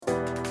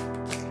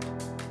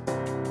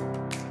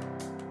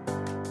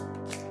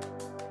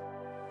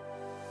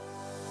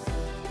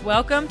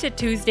Welcome to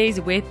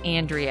Tuesdays with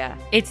Andrea.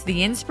 It's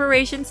the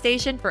inspiration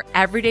station for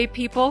everyday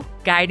people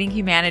guiding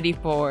humanity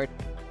forward.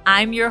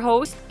 I'm your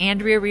host,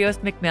 Andrea Rios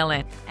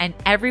McMillan, and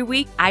every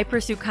week I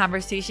pursue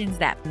conversations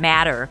that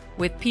matter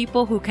with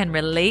people who can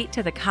relate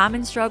to the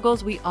common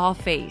struggles we all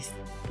face.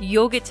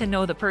 You'll get to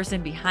know the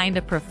person behind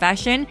the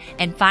profession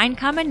and find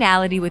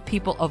commonality with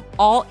people of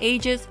all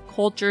ages,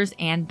 cultures,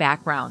 and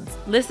backgrounds.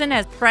 Listen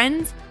as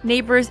friends,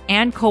 neighbors,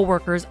 and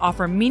coworkers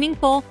offer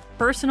meaningful,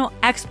 personal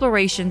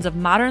explorations of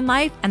modern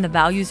life and the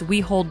values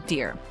we hold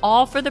dear,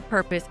 all for the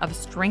purpose of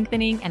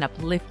strengthening and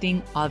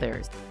uplifting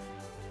others.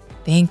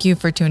 Thank you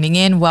for tuning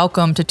in.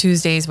 Welcome to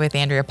Tuesdays with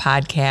Andrea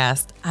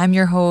podcast. I'm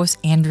your host,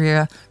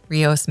 Andrea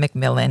Rios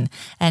McMillan,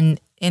 and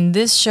in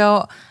this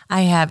show,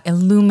 I have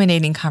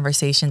illuminating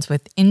conversations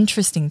with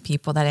interesting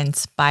people that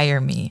inspire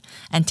me.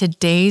 And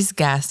today's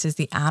guest is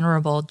the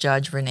Honorable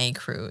Judge Rene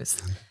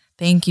Cruz.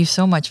 Thank you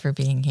so much for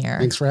being here.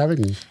 Thanks for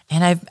having me.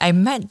 And I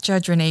met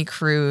Judge Rene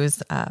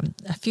Cruz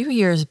a few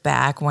years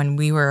back when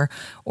we were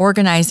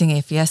organizing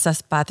a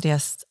Fiestas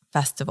Patrias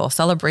festival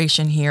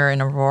celebration here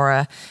in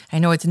Aurora. I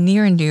know it's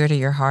near and dear to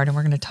your heart, and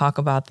we're going to talk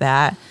about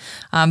that.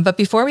 But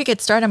before we get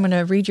started, I'm going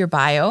to read your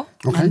bio,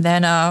 and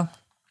then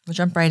we'll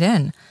jump right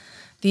in.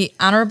 The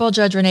Honorable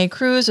Judge Rene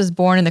Cruz was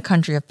born in the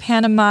country of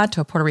Panama to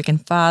a Puerto Rican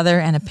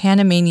father and a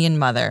Panamanian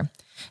mother.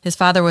 His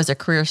father was a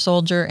career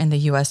soldier in the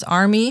U.S.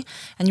 Army,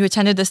 and you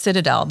attended the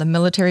Citadel, the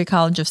Military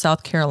College of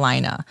South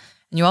Carolina.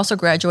 And you also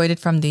graduated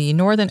from the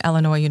Northern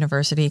Illinois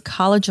University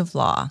College of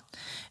Law.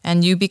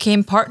 And you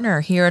became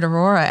partner here at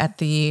Aurora at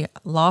the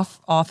law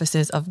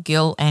offices of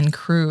Gill and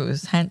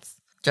Cruz, hence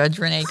Judge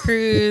Rene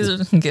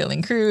Cruz, Gill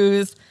and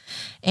Cruz.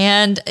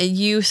 And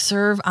you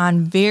serve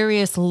on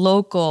various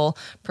local,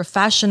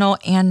 professional,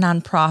 and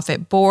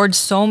nonprofit boards.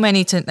 So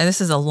many,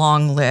 this is a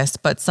long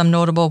list, but some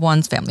notable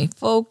ones: Family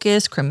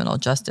Focus, Criminal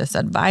Justice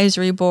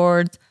Advisory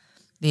Board,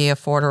 the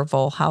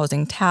Affordable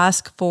Housing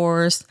Task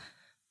Force,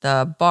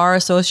 the Bar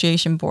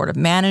Association Board of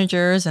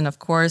Managers, and of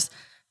course,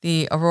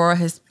 the Aurora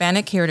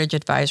Hispanic Heritage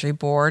Advisory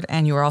Board.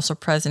 And you are also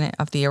president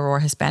of the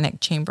Aurora Hispanic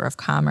Chamber of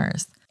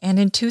Commerce. And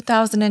in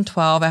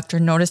 2012, after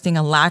noticing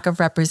a lack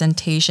of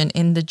representation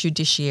in the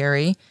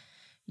judiciary,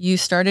 you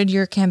started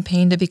your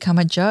campaign to become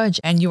a judge,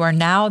 and you are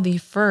now the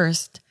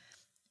first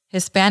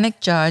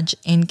Hispanic judge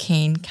in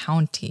Kane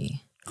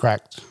County.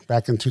 Correct.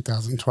 Back in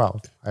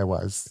 2012, I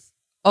was.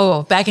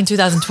 Oh, back in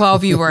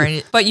 2012 you were,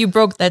 but you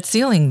broke that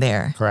ceiling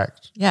there.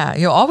 Correct. Yeah,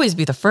 you'll always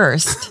be the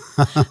first,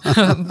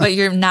 but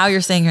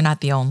you're saying you're not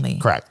the only.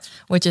 Correct.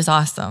 Which is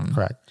awesome.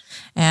 Correct.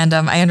 And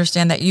I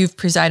understand that you've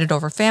presided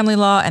over family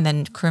law and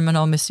then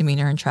criminal,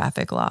 misdemeanor, and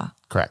traffic law.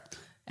 Correct.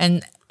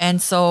 And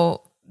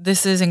so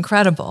this is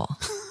incredible.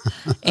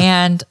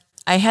 And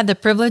I had the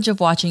privilege of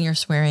watching your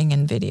swearing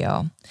in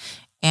video,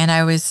 and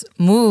I was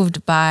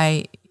moved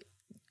by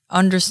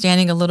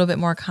understanding a little bit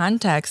more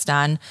context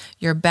on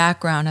your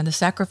background and the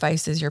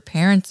sacrifices your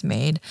parents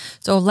made.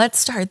 So let's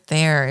start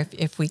there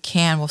if we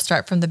can. We'll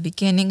start from the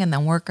beginning and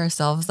then work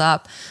ourselves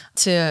up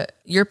to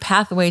your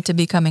pathway to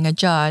becoming a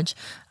judge,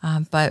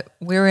 but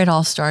where it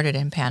all started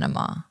in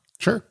Panama.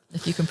 Sure.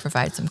 If you can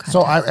provide some context.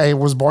 So I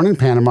was born in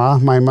Panama.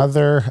 My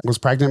mother was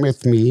pregnant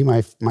with me.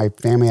 My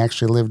family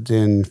actually lived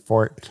in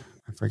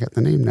I forget the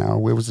name now.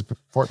 It was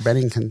Fort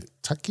Benning,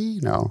 Kentucky?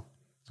 No.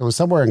 It was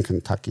somewhere in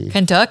Kentucky.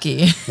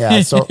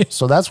 Yeah, so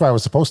that's where I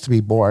was supposed to be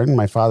born.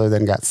 My father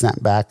then got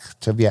sent back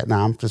to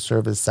Vietnam to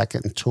serve his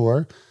second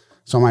tour.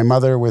 So my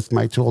mother, with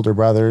my two older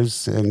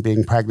brothers and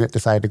being pregnant,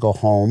 decided to go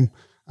home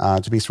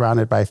to be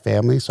surrounded by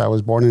family. So I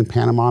was born in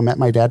Panama. Met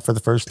my dad for the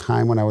first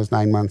time when I was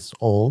 9 months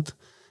old,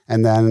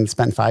 and then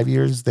spent 5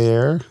 years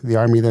there. The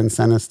Army then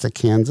sent us to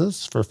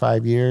Kansas for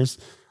 5 years,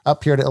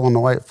 up here to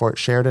Illinois at Fort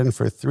Sheridan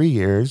for 3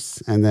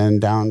 years, and then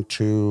down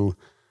to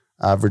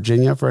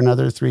Virginia for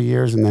another 3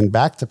 years, and then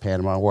back to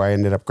Panama, where I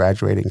ended up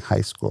graduating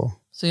high school.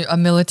 So you're a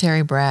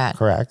military brat.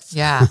 Correct.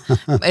 Yeah.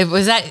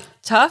 Was that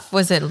tough?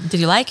 Did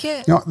you like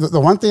it? You know, the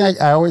one thing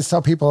I always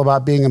tell people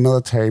about being a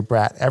military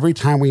brat, every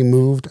time we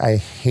moved, I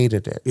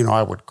hated it. You know,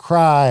 I would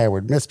cry, I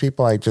would miss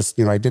people. I just,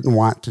 I didn't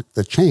want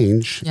the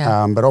change.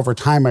 Yeah. But over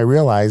time, I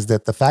realized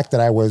that the fact that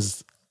I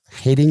was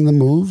hating the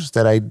moves,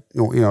 that I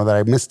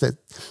missed it,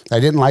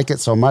 I didn't like it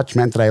so much,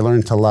 meant that I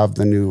learned to love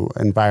the new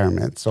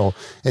environment. So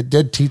it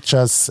did teach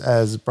us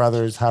as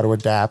brothers how to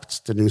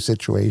adapt to new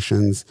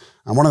situations.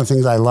 And one of the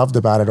things I loved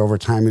about it over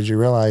time is you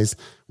realize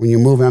when you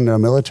move into a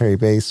military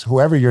base,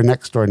 whoever your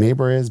next door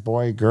neighbor is,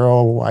 boy,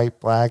 girl, white,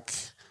 black,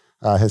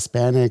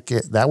 Hispanic,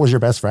 that was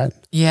your best friend.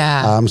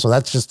 Yeah. So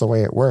that's just the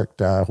way it worked.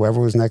 Whoever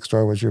was next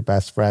door was your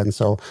best friend.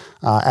 So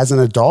as an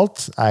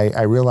adult,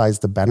 I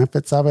realized the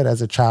benefits of it.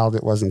 As a child,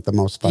 it wasn't the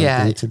most fun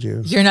thing to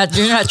do. You're not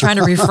trying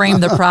to reframe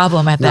the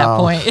problem at that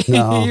point.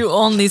 No. You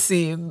only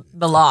see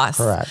the loss.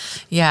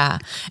 Correct. Yeah.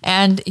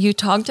 And you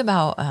talked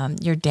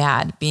about your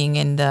dad being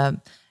in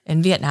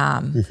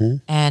Vietnam,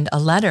 and a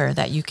letter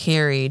that you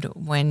carried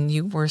when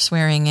you were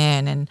swearing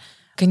in. And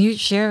can you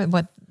share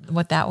what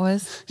what that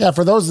was? Yeah,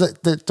 for those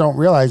that don't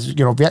realize,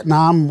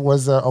 Vietnam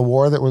was a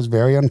war that was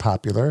very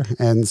unpopular.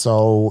 And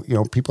so,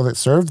 people that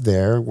served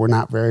there were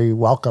not very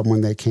welcome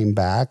when they came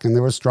back. And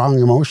there were strong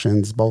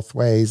emotions both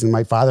ways. And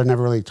my father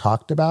never really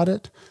talked about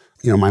it.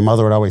 My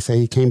mother would always say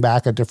he came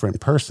back a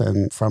different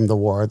person from the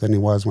war than he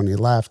was when he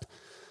left.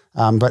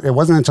 But it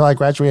wasn't until I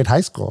graduated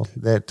high school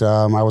that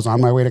I was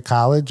on my way to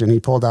college, and he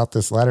pulled out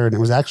this letter. And it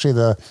was actually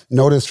the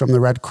notice from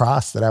the Red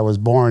Cross that I was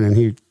born. And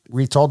he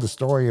retold the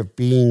story of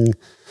being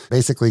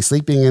basically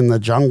sleeping in the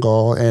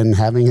jungle and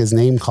having his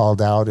name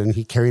called out. And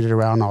he carried it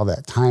around all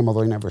that time,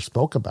 although he never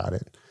spoke about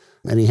it.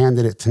 And he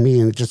handed it to me,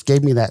 and it just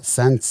gave me that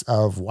sense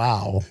of,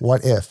 wow,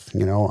 what if?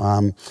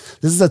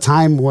 This is a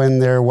time when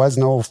there was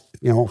no,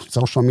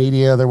 social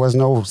media, there was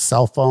no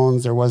cell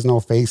phones, there was no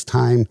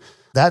FaceTime.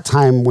 That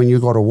time when you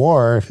go to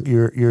war,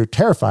 you're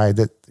terrified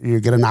that you're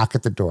going to knock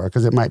at the door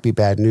because it might be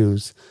bad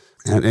news.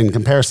 And in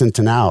comparison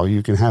to now,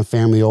 you can have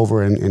family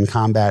over in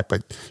combat,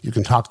 but you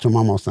can talk to them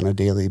almost on a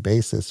daily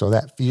basis. So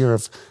that fear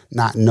of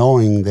not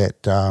knowing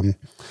that,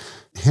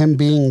 him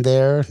being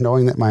there,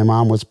 knowing that my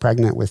mom was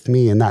pregnant with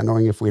me and not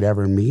knowing if we'd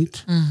ever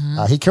meet,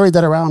 he carried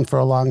that around for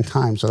a long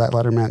time. So that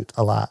letter meant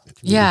a lot.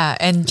 Yeah.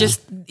 And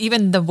just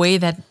even the way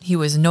that he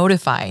was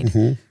notified,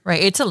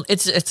 right? It's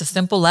a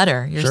simple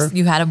letter.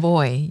 You had a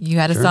boy, you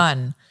had a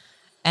son,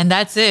 and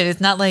that's it. It's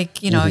not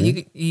like,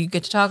 you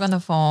get to talk on the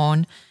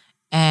phone,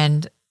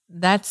 and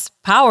that's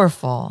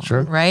powerful,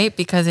 right?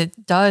 Because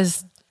it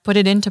does put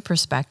it into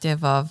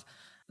perspective of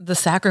the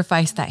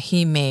sacrifice that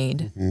he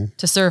made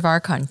to serve our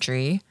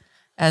country,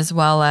 as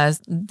well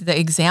as the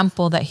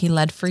example that he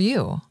led for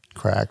you.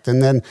 Correct.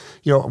 And then,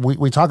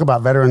 we talk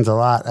about veterans a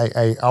lot.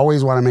 I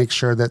always want to make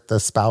sure that the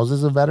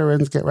spouses of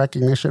veterans get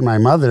recognition. My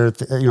mother,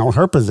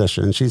 her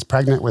position, she's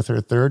pregnant with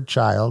her third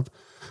child.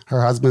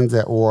 Her husband's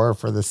at war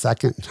for the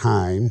second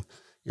time,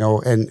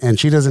 and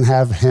she doesn't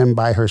have him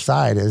by her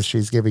side as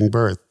she's giving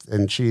birth.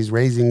 And she's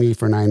raising me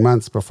for 9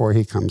 months before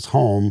he comes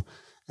home.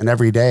 And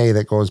every day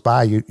that goes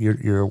by,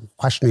 you're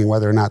questioning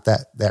whether or not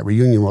that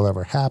reunion will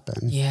ever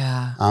happen.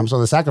 Yeah. So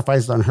the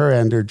sacrifices on her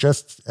end are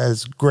just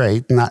as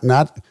great. Not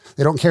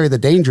they don't carry the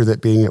danger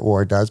that being at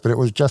war does, but it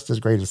was just as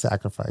great a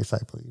sacrifice, I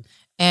believe.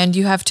 And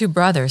you have 2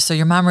 brothers, so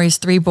your mom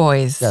raised 3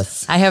 boys.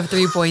 Yes. I have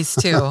 3 boys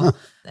too,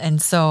 and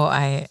so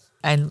I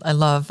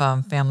love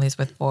families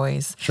with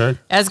boys. Sure.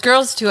 As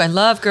girls too, I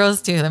love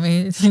girls too. Let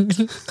me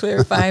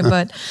clarify.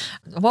 But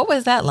what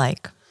was that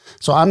like?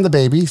 So I'm the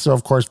baby, so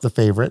of course the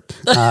favorite.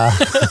 But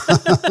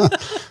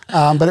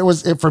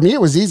for me,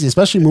 it was easy,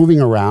 especially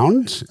moving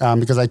around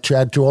because I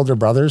had 2 older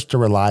brothers to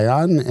rely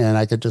on, and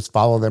I could just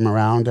follow them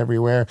around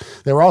everywhere.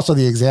 They were also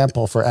the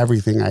example for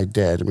everything I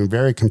did. I mean,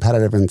 very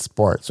competitive in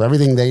sport. So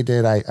everything they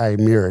did, I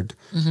mirrored.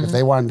 If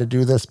they wanted to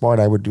do this sport,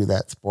 I would do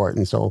that sport.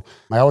 And so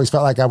I always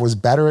felt like I was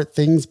better at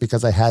things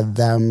because I had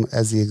them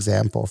as the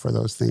example for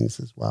those things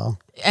as well.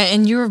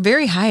 And you were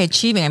very high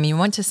achieving. I mean, you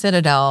went to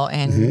Citadel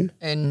in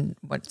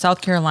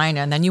South Carolina,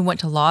 and then you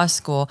went to law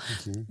school.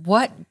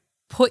 What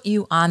put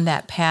you on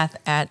that path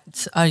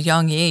at a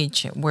young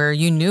age where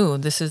you knew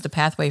this is the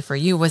pathway for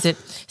you? Was it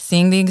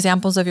seeing the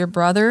examples of your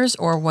brothers,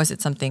 or was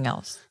it something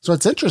else? So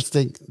it's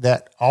interesting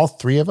that all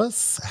 3 of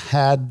us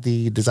had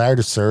the desire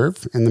to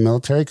serve in the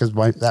military because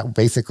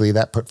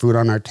that put food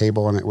on our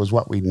table, and it was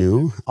what we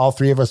knew. All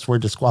 3 of us were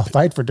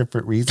disqualified for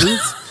different reasons,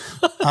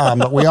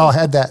 but we all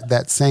had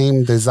that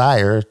same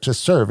desire to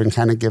serve and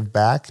kind of give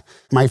back.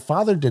 My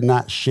father did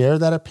not share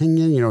that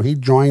opinion. He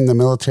joined the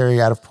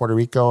military out of Puerto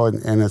Rico,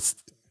 and it's,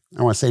 I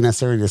don't want to say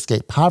necessarily to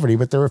escape poverty,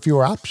 but there were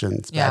fewer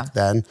options back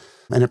then.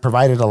 And it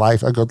provided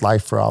a good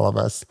life for all of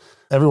us.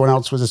 Everyone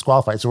else was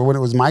disqualified. So when it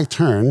was my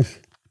turn,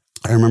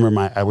 I remember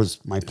my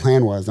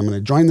plan was I'm going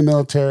to join the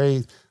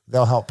military.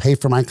 They'll help pay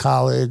for my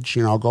college.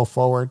 I'll go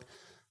forward.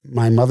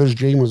 My mother's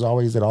dream was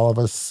always that all of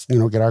us,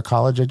 get our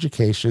college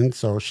education.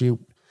 So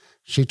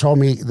she told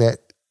me that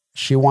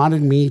she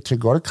wanted me to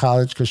go to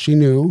college because she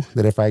knew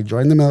that if I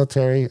joined the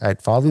military,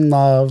 I'd fall in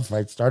love,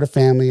 I'd start a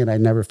family, and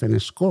I'd never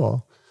finish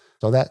school.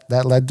 So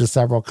that led to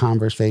several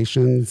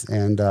conversations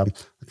and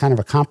kind of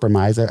a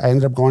compromise. I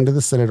ended up going to the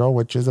Citadel,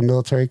 which is a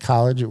military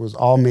college. It was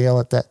all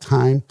male at that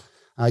time.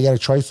 You had a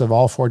choice of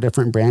all 4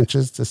 different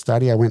branches to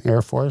study. I went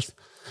Air Force.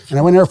 And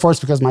I went Air Force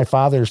because my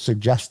father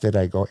suggested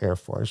I go Air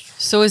Force.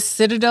 So is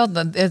Citadel,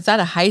 is that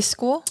a high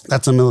school?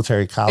 That's a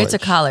military college. It's a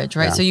college,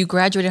 right? Yeah. So you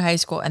graduated high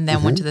school and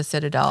then went to the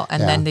Citadel,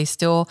 and then they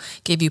still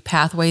gave you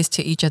pathways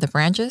to each of the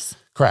branches?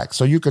 Correct.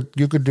 So you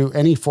could do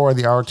any 4 of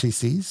the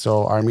ROTCs,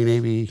 so Army,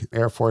 Navy,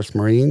 Air Force,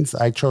 Marines.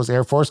 I chose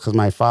Air Force because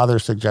my father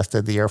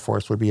suggested the Air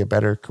Force would be a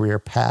better career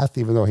path,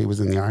 even though he was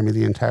in the Army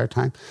the entire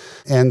time.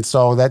 And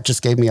so that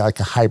just gave me like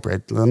a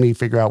hybrid. Let me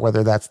figure out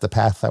whether that's the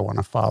path I want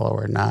to follow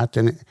or not.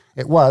 And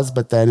it was,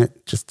 but then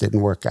it just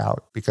didn't work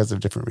out because of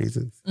different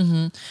reasons.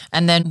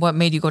 And then what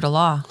made you go to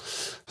law?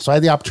 So I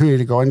had the opportunity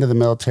to go into the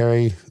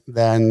military.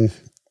 Then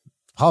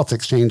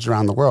politics changed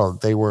around the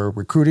world. They were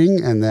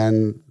recruiting, and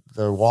then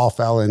the wall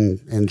fell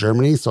in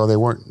Germany, so they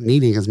weren't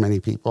needing as many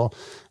people.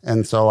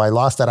 And so I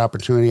lost that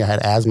opportunity. I had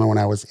asthma when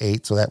I was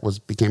 8, so that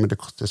became a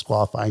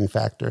disqualifying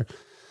factor.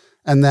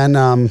 And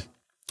then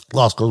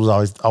law school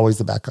was always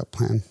the backup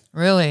plan.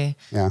 Really?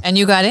 Yeah. And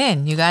you got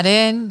in.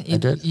 I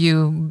did.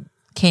 You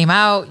came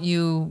out.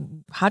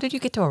 How did you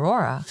get to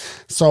Aurora?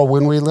 So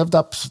when we lived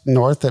up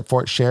north at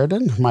Fort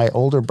Sheridan, my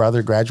older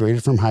brother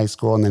graduated from high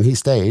school, and then he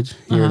stayed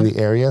here in the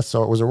area.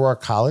 So it was Aurora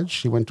College.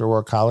 He went to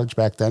Aurora College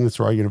back then. It's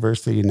Aurora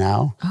University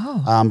now.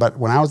 Oh. But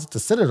when I was at the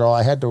Citadel,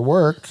 I had to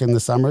work in the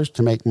summers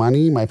to make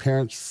money. My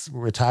parents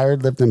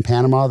retired, lived in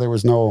Panama. There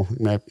was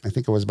I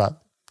think it was about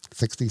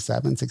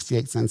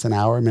 68 cents an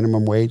hour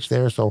minimum wage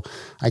there. So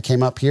I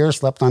came up here,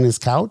 slept on his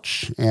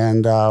couch,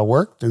 and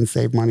worked and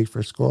saved money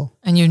for school.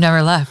 And you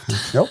never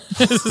left. Nope.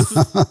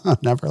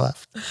 Never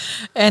left.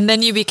 And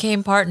then you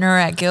became partner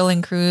at Gill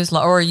and Cruz,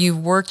 or you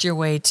worked your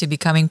way to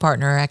becoming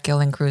partner at Gill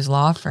and Cruz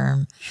law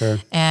firm. Sure.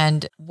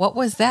 And what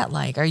was that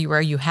like? Are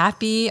you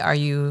happy? Are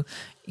you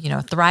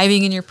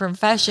thriving in your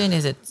profession?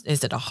 Is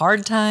it a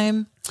hard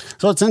time?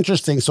 So it's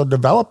interesting. So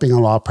developing a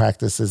law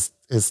practice is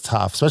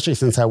tough, especially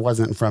since I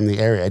wasn't from the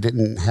area. I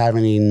didn't have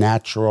any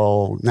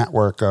natural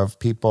network of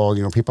people,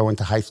 people I went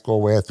to high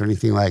school with or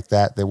anything like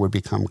that would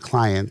become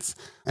clients.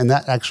 And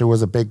that actually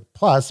was a big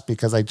plus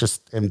because I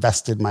just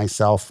invested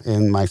myself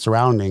in my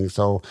surroundings.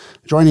 So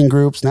joining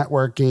groups,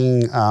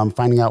 networking,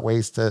 finding out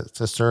ways to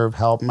serve,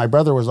 help. My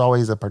brother was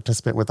always a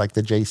participant with like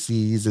the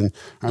JCs, and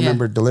I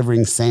remember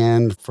delivering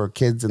sand for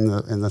kids in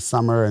the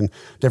summer and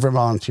different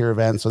volunteer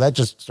events. So that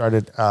just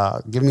started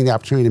giving me the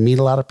opportunity to meet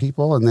a lot of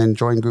people and then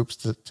join groups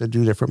to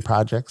do different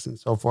projects and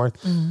so forth.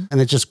 Mm-hmm.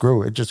 And it just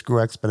grew. It just grew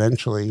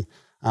exponentially.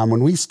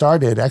 When we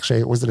started, actually,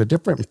 it was at a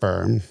different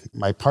firm.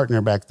 My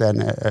partner back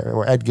then,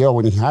 or Ed Gill,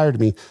 when he hired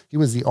me, he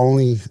was the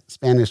only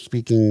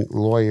Spanish-speaking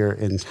lawyer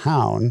in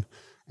town.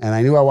 And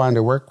I knew I wanted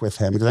to work with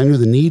him because I knew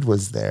the need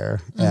was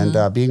there. Mm-hmm.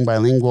 And being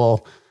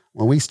bilingual,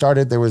 when we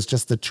started, there was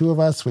just the two of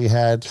us. We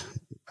had,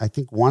 I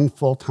think, one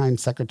full-time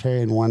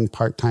secretary and one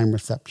part-time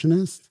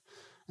receptionist.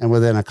 And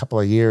within a couple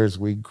of years,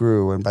 we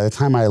grew. And by the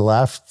time I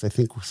left, I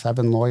think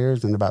 7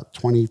 lawyers and about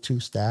 22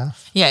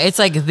 staff. Yeah, it's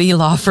like the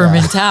law firm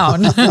in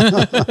town.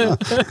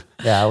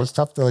 Yeah, it was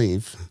tough to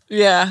leave.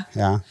 Yeah.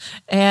 Yeah.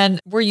 And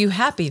were you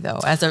happy, though,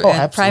 as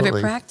a private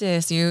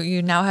practice?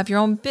 You now have your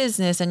own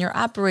business and you're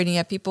operating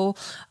at people,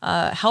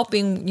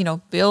 helping,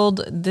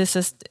 build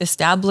this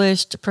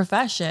established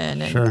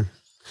profession. Sure.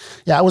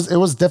 Yeah, it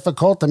was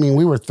difficult. I mean,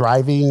 we were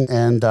thriving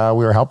and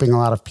we were helping a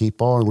lot of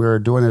people and we were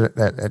doing it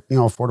at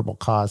affordable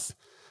costs.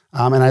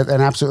 And I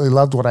absolutely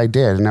loved what I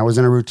did. And I was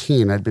in a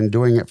routine. I'd been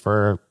doing it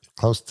for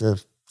close to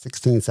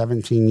 16,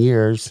 17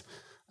 years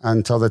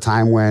until the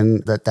time when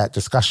that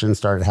discussion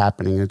started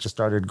happening. It just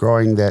started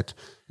growing that,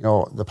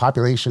 the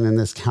population in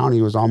this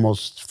county was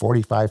almost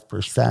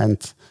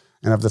 45%.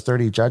 And of the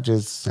 30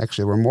 judges,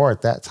 actually were more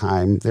at that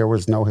time, there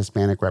was no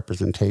Hispanic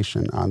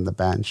representation on the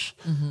bench.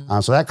 Mm-hmm.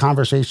 So that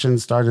conversation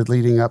started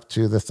leading up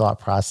to the thought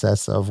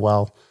process of,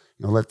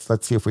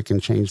 let's see if we can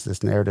change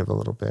this narrative a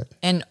little bit.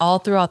 And all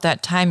throughout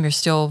that time, you're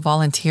still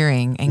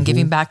volunteering and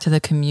giving back to the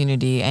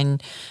community.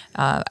 And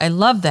I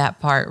love that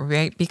part,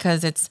 right?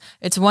 Because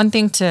it's one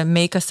thing to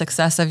make a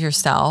success of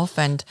yourself,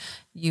 and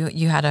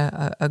you had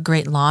a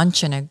great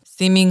launch and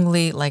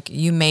seemingly like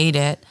you made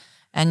it,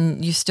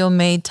 and you still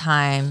made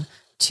time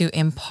to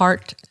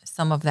impart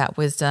some of that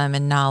wisdom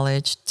and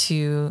knowledge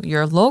to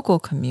your local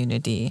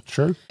community.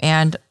 Sure.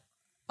 And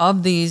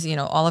of these,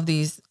 all of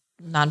these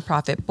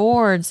nonprofit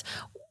boards,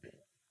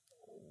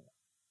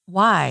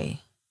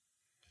 why?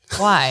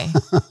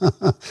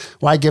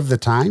 Why give the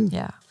time?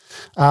 Yeah.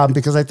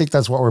 Because I think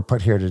that's what we're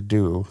put here to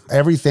do.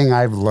 Everything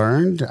I've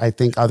learned, I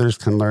think others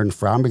can learn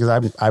from, because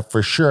I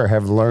for sure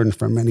have learned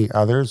from many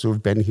others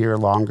who've been here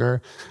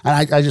longer.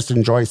 And I just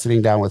enjoy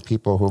sitting down with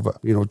people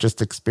who've,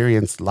 just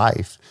experienced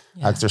life.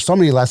 Yeah. There's so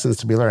many lessons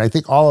to be learned. I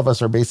think all of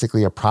us are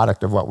basically a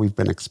product of what we've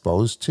been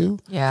exposed to.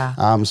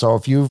 Yeah. So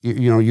if you've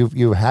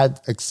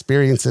had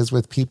experiences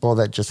with people,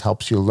 that just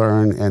helps you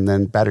learn and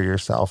then better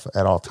yourself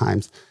at all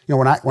times.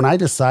 When I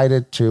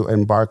decided to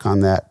embark on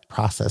that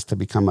process to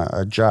become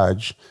a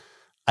judge,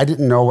 I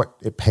didn't know what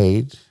it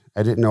paid.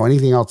 I didn't know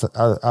anything else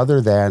other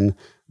than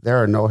there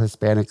are no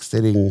Hispanics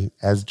sitting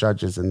as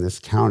judges in this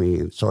county.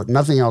 And so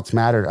nothing else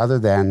mattered other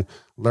than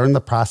learn the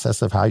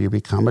process of how you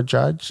become a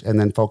judge and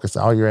then focus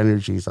all your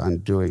energies on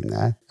doing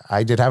that.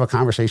 I did have a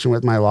conversation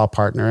with my law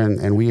partner,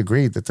 and we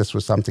agreed that this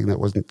was something that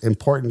was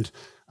important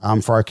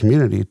for our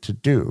community to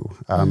do,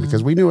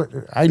 because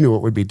I knew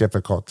it would be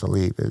difficult to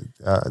leave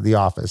the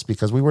office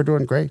because we were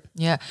doing great.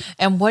 Yeah.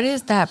 And what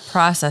is that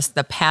process,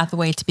 the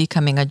pathway to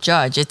becoming a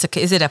judge?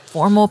 Is it a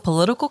formal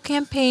political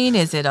campaign?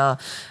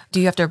 Do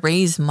you have to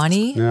raise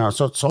money? No.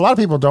 So a lot of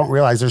people don't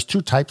realize there's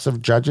 2 types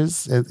of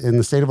judges in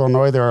the state of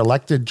Illinois. There are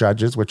elected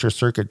judges, which are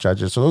circuit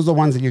judges. So those are the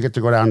ones that you get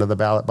to go down to the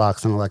ballot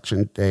box on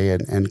election day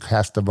and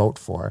cast a vote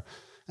for.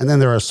 And then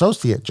there are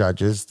associate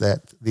judges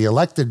that the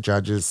elected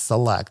judges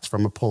select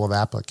from a pool of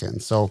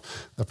applicants. So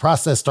the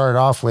process started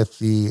off with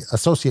the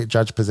associate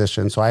judge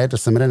position. So I had to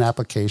submit an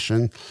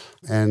application,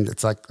 and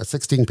it's like a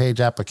 16-page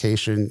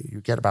application.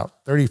 You get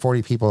about 30,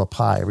 40 people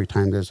apply every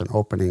time there's an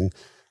opening.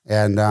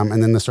 And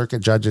then the circuit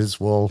judges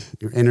will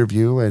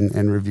interview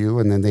and review,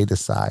 and then they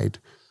decide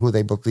who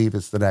they believe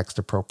is the next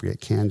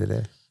appropriate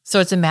candidate. So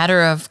it's a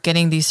matter of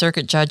getting these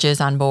circuit judges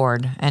on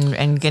board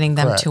and getting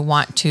them Correct. to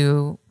want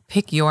to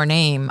pick your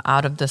name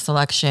out of the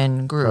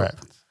selection group.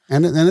 Correct.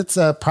 And it's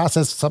a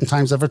process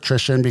sometimes of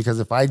attrition, because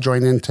if I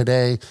join in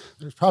today,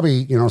 there's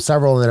probably,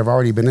 several that have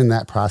already been in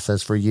that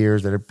process for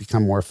years that have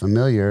become more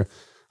familiar.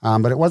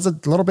 But it was a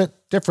little bit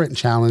different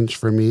challenge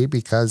for me,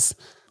 because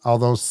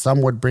although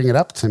some would bring it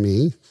up to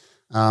me,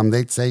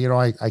 they'd say,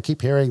 I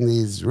keep hearing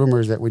these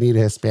rumors that we need a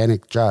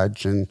Hispanic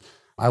judge. And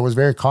I was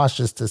very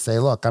cautious to say,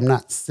 look, I'm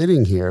not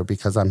sitting here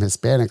because I'm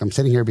Hispanic. I'm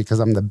sitting here because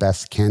I'm the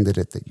best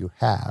candidate that you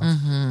have.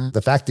 Mm-hmm.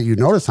 The fact that you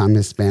notice I'm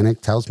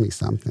Hispanic tells me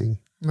something.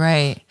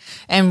 Right.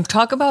 And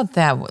talk about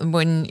that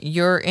when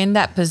you're in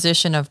that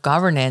position of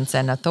governance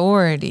and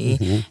authority,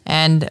 mm-hmm.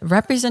 and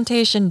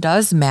representation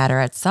does matter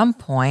at some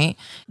point.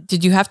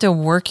 Did you have to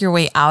work your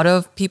way out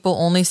of people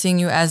only seeing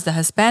you as the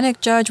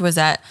Hispanic judge? Was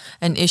that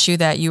an issue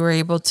that you were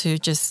able to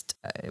just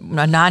a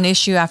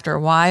non-issue after a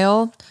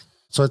while?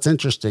 So it's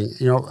interesting.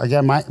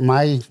 Again,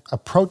 my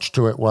approach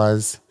to it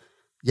was,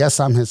 yes,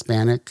 I'm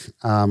Hispanic.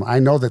 I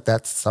know that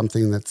that's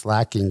something that's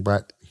lacking,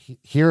 but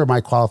here are my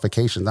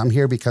qualifications. I'm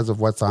here because of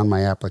what's on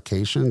my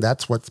application.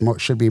 That's what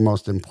should be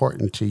most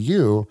important to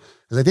you,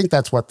 because I think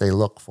that's what they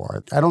look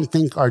for. I don't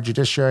think our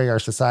judiciary, our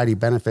society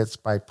benefits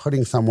by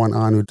putting someone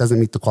on who doesn't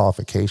meet the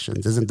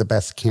qualifications, isn't the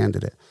best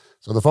candidate.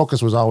 So the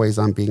focus was always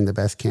on being the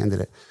best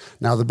candidate.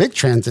 Now, the big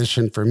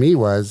transition for me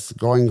was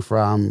going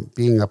from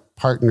being a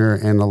partner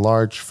in a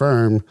large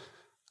firm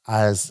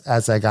as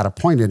I got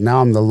appointed.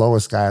 Now I'm the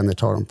lowest guy on the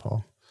totem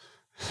pole,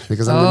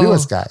 because I'm the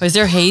newest guy. Is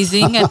there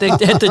hazing at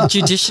the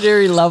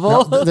judiciary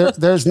level? No,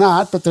 there's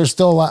not, but there's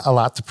still a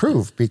lot to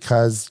prove,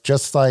 because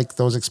just like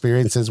those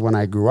experiences when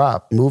I grew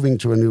up, moving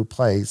to a new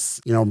place,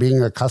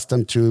 being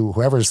accustomed to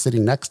whoever's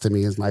sitting next to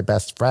me is my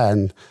best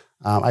friend,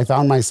 I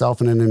found myself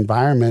in an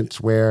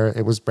environment where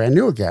it was brand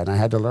new again. I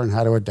had to learn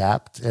how to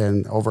adapt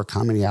and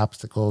overcome any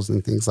obstacles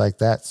and things like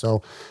that.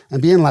 So,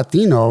 and being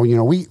Latino,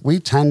 we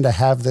tend to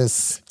have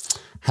this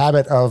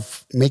habit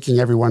of making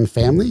everyone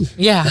family.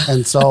 Yeah.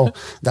 And so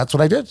that's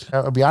what I did.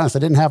 I'll be honest, I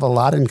didn't have a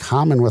lot in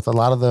common with a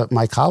lot of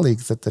my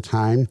colleagues at the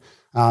time,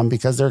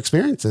 because their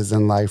experiences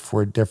in life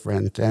were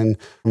different, and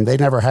they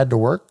never had to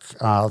work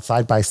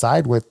side by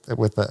side with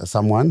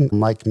someone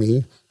like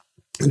me.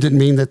 It didn't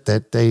mean that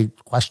they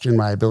questioned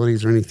my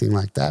abilities or anything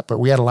like that, but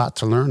we had a lot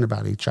to learn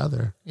about each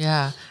other.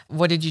 Yeah.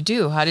 What did you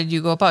do? How did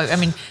you go about it? I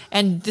mean,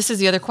 and this is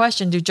the other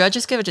question. Do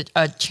judges give it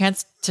a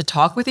chance to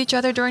talk with each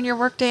other during your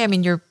workday? I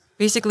mean, you're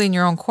basically in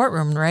your own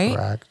courtroom, right?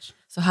 Correct.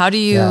 So how do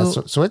you... Yeah,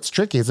 so it's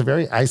tricky. It's a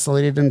very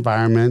isolated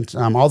environment.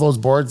 All those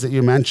boards that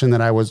you mentioned that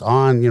I was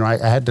on, I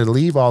had to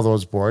leave all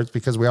those boards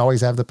because we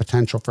always have the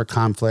potential for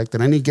conflict.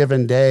 And any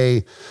given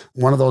day,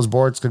 one of those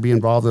boards could be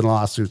involved in a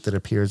lawsuit that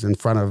appears in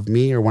front of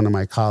me or one of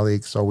my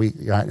colleagues. So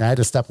I had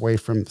to step away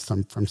from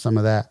some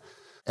of that.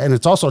 And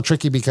it's also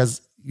tricky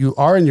because you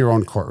are in your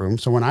own courtroom.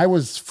 So when I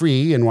was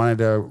free and wanted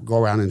to go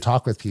around and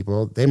talk with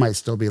people, they might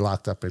still be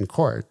locked up in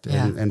court,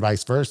 and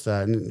vice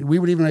versa. And we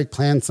would even make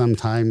plans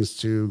sometimes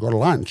to go to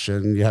lunch,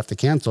 and you have to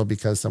cancel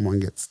because someone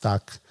gets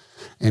stuck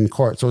in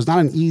court. So it's not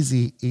an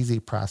easy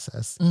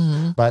process.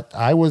 Mm-hmm. But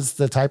I was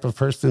the type of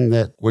person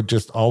that would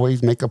just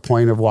always make a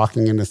point of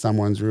walking into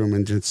someone's room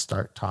and just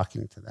start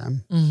talking to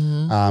them,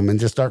 mm-hmm. And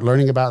just start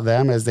learning about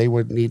them as they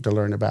would need to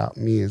learn about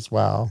me as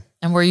well.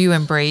 And were you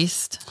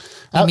embraced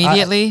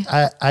immediately?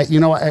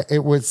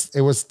 It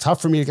was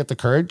tough for me to get the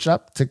courage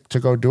up to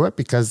go do it,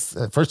 because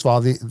first of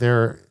all,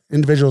 they're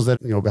individuals that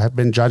have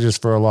been judges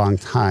for a long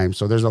time,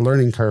 so there's a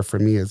learning curve for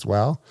me as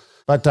well.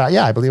 But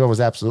I believe I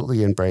was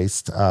absolutely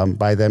embraced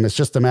by them. It's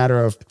just a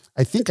matter of,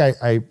 I think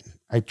I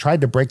tried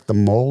to break the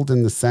mold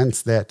in the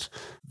sense that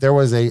there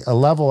was a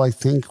level, I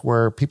think,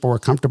 where people were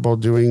comfortable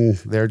doing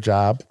their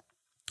job.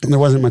 And there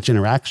wasn't much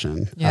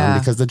interaction,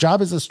 because the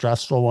job is a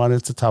stressful one.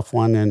 It's a tough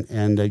one.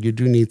 And you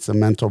do need some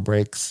mental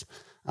breaks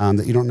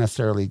that you don't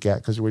necessarily get,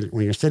 because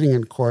when you're sitting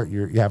in court,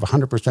 you have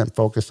 100%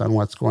 focus on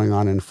what's going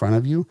on in front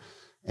of you.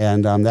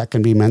 And that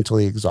can be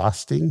mentally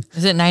exhausting.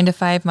 Is it 9 to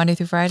 5, Monday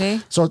through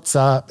Friday? So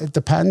it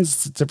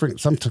depends. It's different.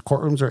 Some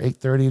courtrooms are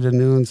 8:30 to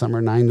noon. Some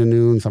are 9 to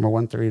noon. Some are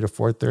 1:30 to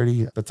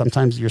 4:30. But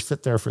sometimes you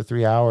sit there for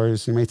 3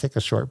 hours. You may take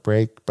a short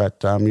break,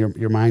 but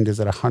your mind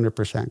is at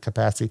 100%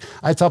 capacity.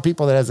 I tell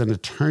people that as an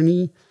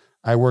attorney,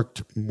 I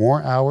worked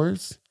more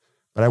hours,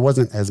 but I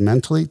wasn't as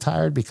mentally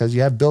tired, because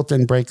you have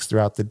built-in breaks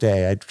throughout the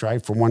day. I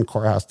drive from one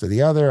courthouse to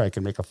the other. I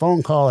could make a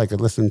phone call. I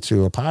could listen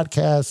to a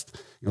podcast,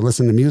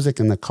 listen to music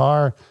in the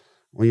car.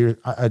 When you're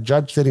a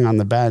judge sitting on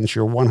the bench,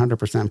 you're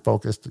 100%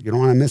 focused. You don't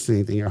want to miss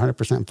anything. You're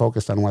 100%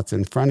 focused on what's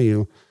in front of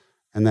you.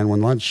 And then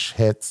when lunch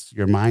hits,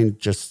 your mind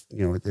just,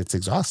 it's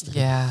exhausting.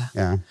 Yeah.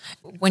 Yeah.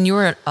 When you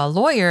were a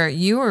lawyer,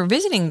 you were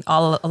visiting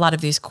a lot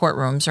of these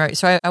courtrooms, right?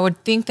 So I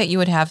would think that you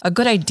would have a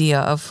good idea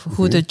of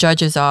who mm-hmm. the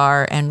judges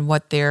are and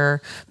what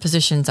their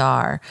positions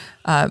are.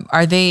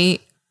 Are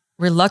they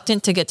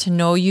reluctant to get to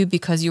know you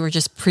because you were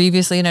just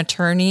previously an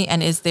attorney?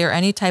 And is there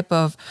any type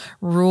of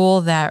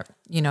rule that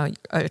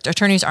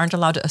attorneys aren't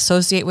allowed to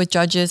associate with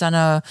judges on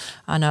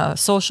a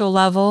social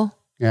level?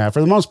 Yeah,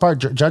 for the most part,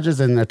 judges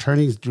and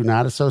attorneys do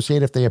not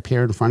associate if they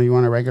appear in front of you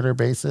on a regular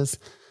basis.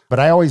 But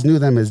I always knew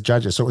them as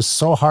judges. So it was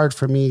so hard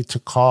for me to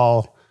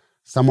call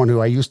someone who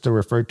I used to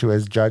refer to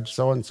as Judge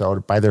so-and-so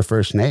by their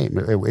first name.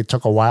 It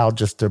took a while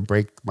just to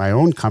break my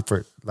own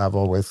comfort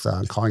level with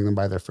calling them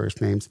by their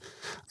first names.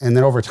 And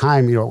then over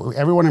time,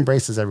 everyone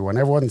embraces everyone.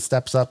 Everyone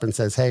steps up and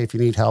says, hey, if you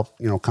need help,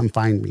 come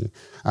find me.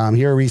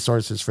 Here are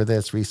resources for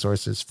this,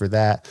 resources for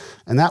that.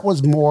 And that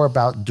was more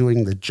about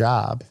doing the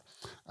job.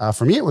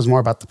 For me, it was more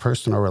about the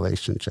personal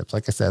relationships.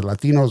 Like I said,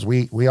 Latinos,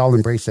 we all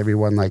embrace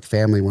everyone like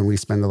family when we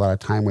spend a lot of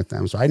time with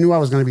them. So I knew I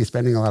was going to be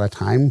spending a lot of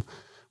time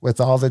with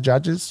all the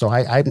judges. So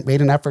I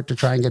made an effort to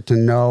try and get to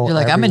know You're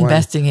like, everyone. I'm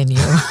investing in you.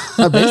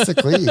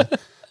 Basically.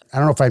 I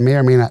don't know if I may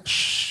or may not,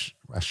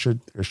 I should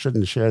or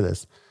shouldn't share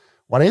this.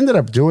 What I ended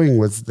up doing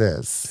was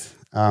this,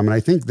 and I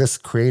think this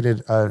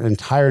created an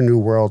entire new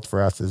world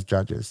for us as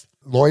judges.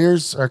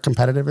 Lawyers are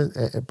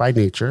competitive by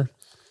nature.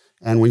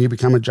 And when you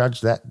become a judge,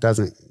 that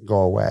doesn't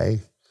go away.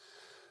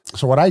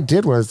 So what I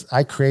did was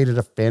I created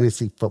a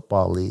fantasy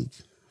football league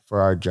for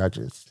our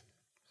judges.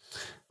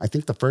 I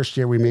think the first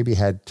year we maybe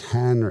had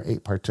 10 or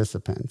 8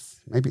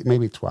 participants,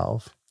 maybe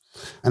 12.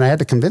 And I had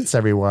to convince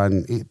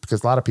everyone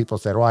because a lot of people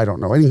said, well, I don't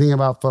know anything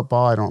about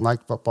football. I don't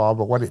like football.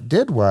 But what it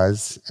did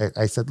was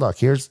I said, look,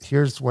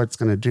 here's what it's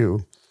going to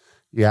do.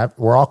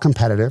 We're all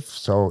competitive.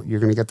 So you're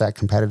going to get that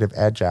competitive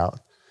edge out.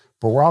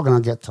 But we're all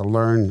going to get to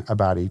learn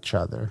about each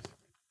other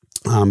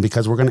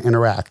because we're going to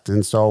interact.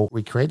 And so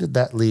we created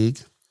that league.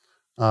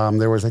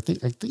 There was, I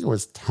think it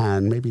was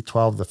 10, maybe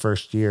 12 the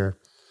first year.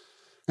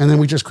 And then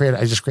I just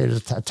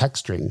created a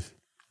text string.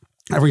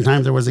 Every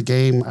time there was a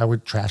game, I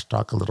would trash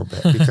talk a little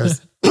bit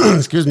because,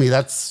 excuse me,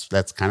 that's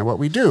kind of what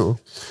we do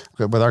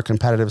with our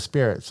competitive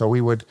spirit. So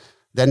we would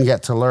then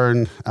get to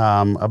learn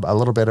a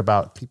little bit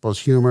about people's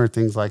humor,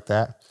 things like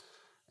that.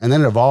 And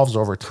then it evolves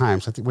over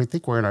time. So we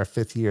think we're in our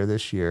 5th year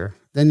this year.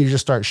 Then you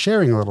just start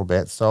sharing a little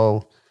bit.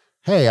 So,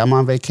 hey, I'm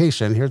on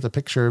vacation. Here's a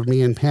picture of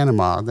me in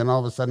Panama. And then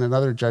all of a sudden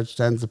another judge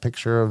sends a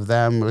picture of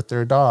them with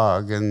their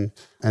dog. And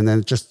then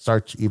it just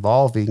starts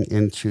evolving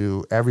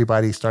into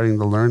everybody starting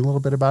to learn a little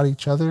bit about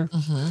each other.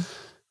 Mm-hmm.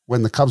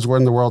 When the Cubs were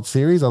in the World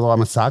Series, although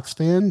I'm a Sox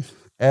fan,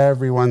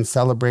 everyone's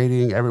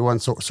celebrating,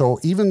 So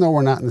even though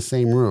we're not in the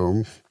same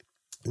room,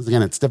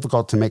 again, it's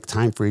difficult to make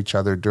time for each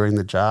other during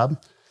the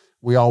job.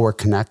 We all were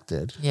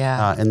connected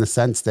in the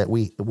sense that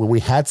when we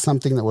had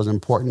something that was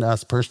important to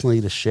us personally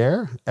to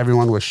share,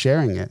 everyone was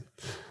sharing it.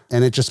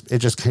 And it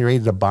just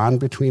created a bond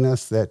between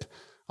us that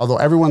although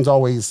everyone's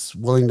always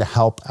willing to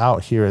help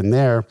out here and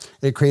there,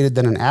 it created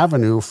then an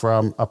avenue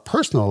from a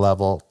personal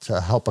level to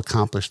help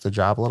accomplish the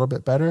job a little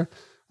bit better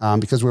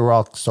because we were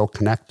all so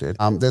connected.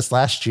 This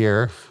last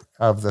year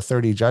of the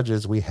 30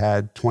 judges, we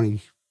had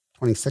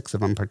 26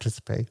 of them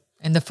participate.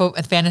 In the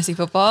fantasy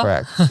football?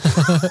 Correct.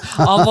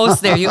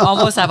 Almost there. You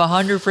almost have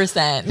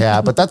 100%. Yeah,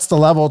 but that's the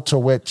level to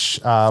which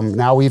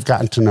now we've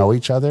gotten to know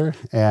each other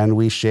and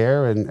we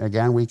share. And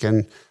again, we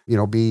can,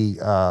 be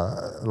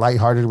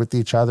lighthearted with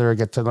each other,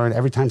 get to learn.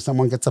 Every time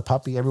someone gets a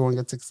puppy, everyone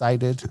gets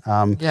excited.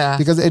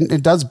 Because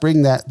it does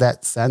bring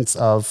that sense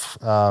of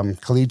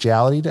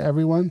collegiality to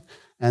everyone.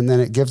 And then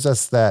it gives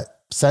us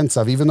that sense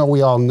of, even though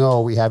we all know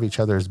we have each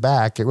other's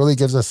back, it really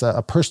gives us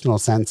a personal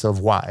sense of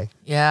why.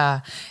 Yeah.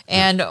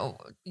 And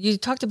you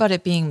talked about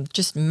it being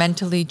just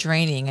mentally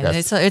draining, and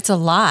yes. it's a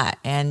lot.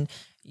 And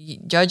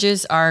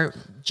judges are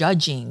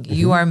judging. Mm-hmm.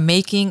 You are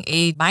making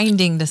a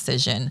binding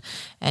decision,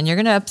 and you're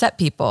going to upset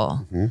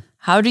people. Mm-hmm.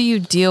 How do you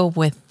deal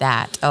with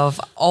that of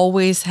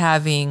always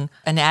having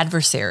an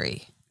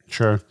adversary?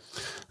 Sure.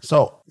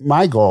 So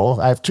my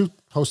goal, I have 2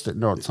 Post-it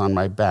notes on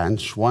my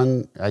bench.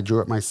 One, I drew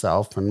it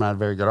myself. I'm not a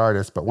very good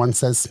artist, but one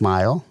says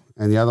smile,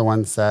 and the other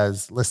one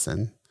says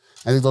listen.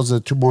 I think those are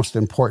the 2 most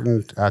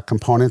important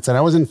components. And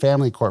I was in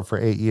family court for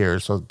 8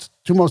 years. So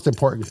 2 most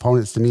important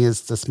components to me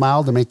is to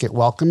smile to make it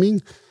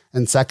welcoming.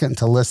 And second,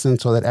 to listen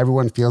so that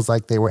everyone feels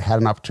like they had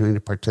an opportunity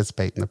to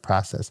participate in the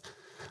process.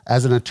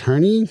 As an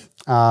attorney,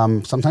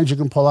 sometimes you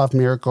can pull off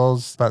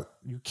miracles, but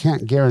you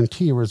can't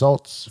guarantee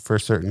results for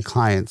certain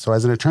clients. So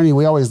as an attorney,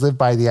 we always live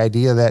by the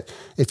idea that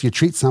if you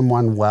treat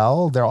someone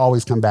well, they'll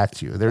always come back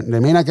to you. They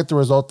may not get the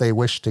result they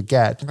wish to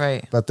get,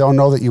 right, but they'll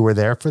know that you were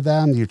there for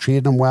them, you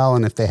treated them well,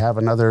 and if they have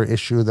another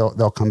issue,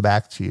 they'll come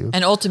back to you.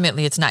 And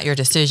ultimately, it's not your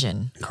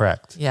decision.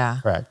 Correct. Yeah.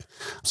 Correct.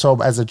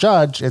 So as a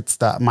judge, it's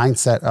the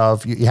mindset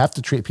of you have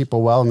to treat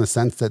people well in the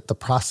sense that the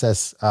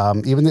process,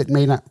 even it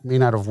may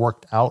not have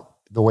worked out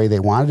the way they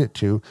wanted it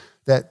to,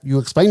 that you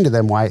explain to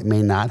them why it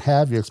may not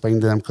have. You explain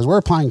to them, because we're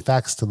applying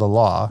facts to the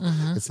law.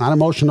 Mm-hmm. It's not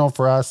emotional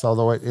for us,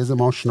 although it is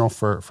emotional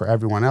for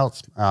everyone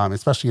else,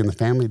 especially in the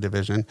family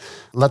division.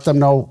 Let them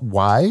know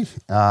why.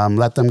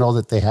 Let them know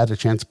that they had a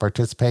chance to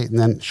participate, and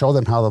then show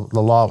them how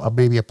the law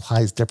maybe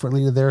applies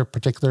differently to their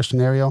particular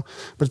scenario.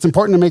 But it's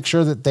important to make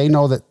sure that they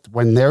know that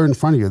when they're in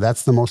front of you,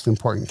 that's the most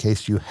important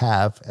case you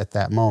have at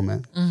that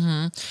moment.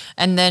 Mm-hmm.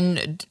 And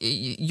then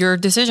your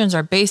decisions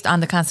are based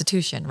on the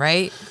Constitution,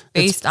 right?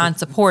 Based on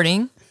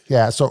supporting.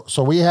 Yeah,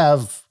 so we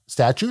have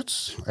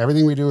statutes.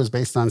 Everything we do is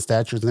based on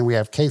statutes. And then we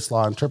have case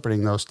law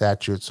interpreting those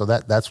statutes. So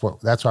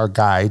that's our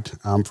guide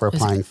for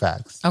applying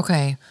facts.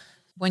 Okay.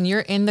 When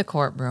you're in the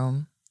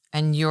courtroom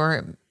and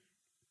you're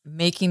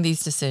making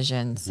these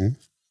decisions,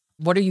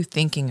 what are you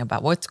thinking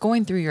about? What's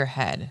going through your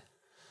head?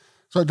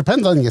 So it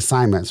depends on the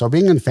assignment. So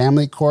being in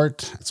family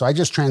court, so I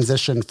just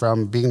transitioned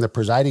from being the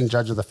presiding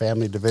judge of the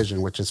family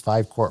division, which is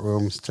 5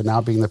 courtrooms, to now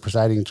being the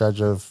presiding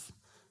judge of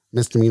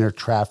misdemeanor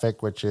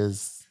traffic, which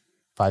is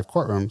 5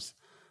 courtrooms.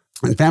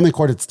 In family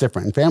court, it's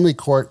different. In family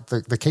court,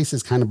 the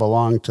cases kind of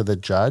belong to the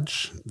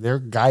judge. They're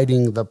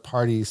guiding the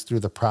parties through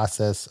the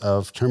process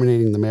of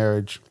terminating the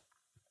marriage,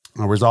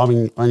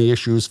 resolving any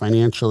issues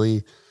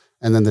financially,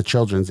 and then the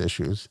children's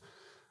issues.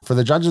 For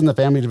the judges in the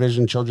family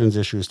division, children's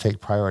issues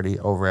take priority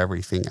over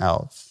everything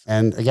else.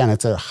 And again,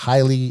 it's a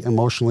highly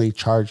emotionally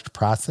charged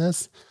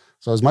process.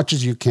 So as much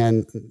as you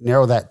can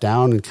narrow that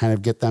down and kind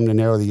of get them to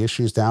narrow the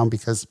issues down,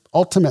 because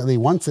ultimately,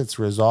 once it's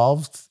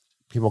resolved,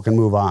 people can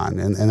move on.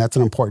 And that's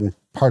an important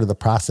part of the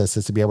process,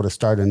 is to be able to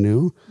start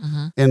anew.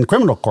 In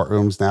criminal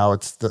courtrooms now,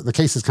 it's the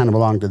cases kind of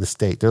belong to the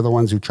state. They're the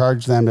ones who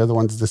charge them. They're the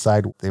ones who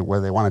decide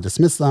whether they want to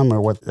dismiss them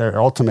or what their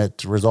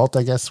ultimate result,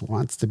 I guess,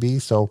 wants to be.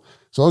 So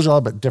those are a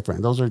little bit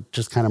different. Those are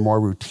just kind of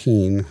more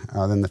routine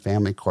than the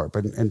family court.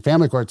 But in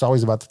family court, it's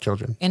always about the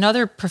children. In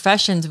other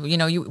professions, we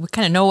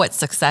kind of know what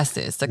success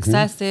is.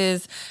 Success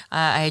is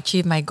I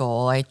achieve my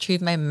goal, I achieve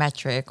my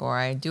metric, or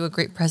I do a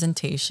great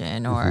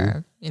presentation,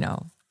 or,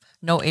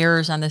 no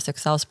errors on this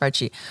Excel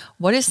spreadsheet.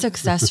 What is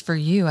success for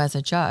you as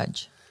a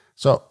judge?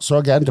 So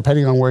again,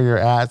 depending on where you're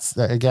at,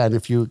 again,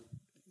 if you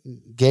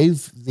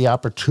gave the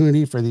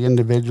opportunity for the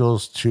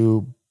individuals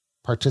to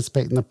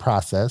participate in the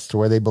process to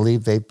where they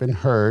believe they've been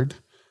heard,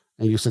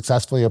 and you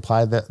successfully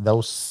apply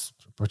those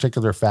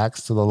particular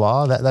facts to the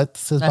law,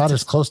 that's about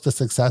as close to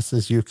success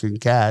as you can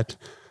get.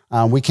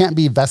 We can't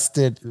be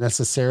vested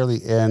necessarily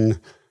in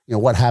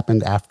what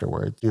happened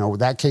afterwards.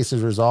 That case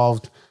is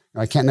resolved.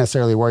 I can't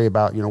necessarily worry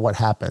about, what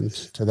happened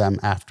to them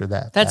after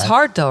that. That's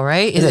hard though,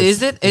 right?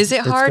 Is it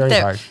hard? It's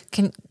very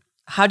hard.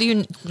 How do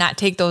you not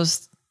take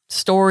those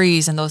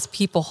stories and those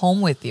people home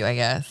with you, I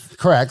guess?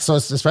 Correct. So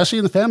especially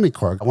in the family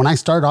court, when I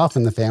start off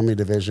in the family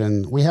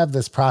division, we have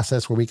this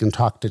process where we can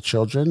talk to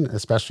children,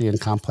 especially in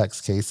complex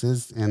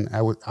cases. And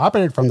I would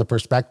operate from the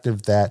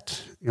perspective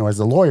that, as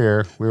a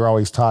lawyer, we were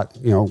always taught,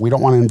 we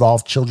don't want to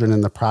involve children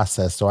in the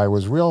process. So I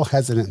was real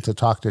hesitant to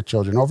talk to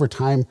children. Over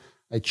time,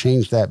 I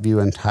changed that view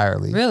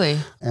entirely. Really?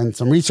 And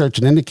some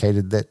research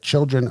indicated that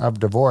children of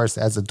divorce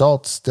as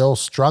adults still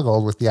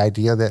struggled with the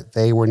idea that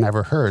they were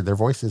never heard. Their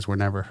voices were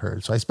never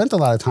heard. So I spent a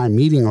lot of time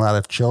meeting a lot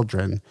of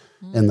children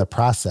in the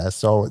process.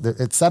 So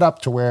it's set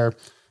up to where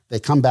they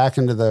come back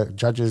into the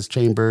judge's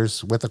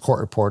chambers with a court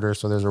reporter.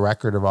 So there's a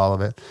record of all of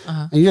it.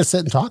 And you just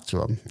sit and talk to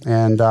them.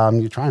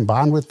 And you try and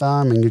bond with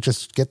them, and you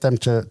just get them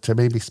to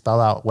maybe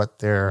spell out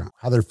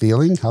how they're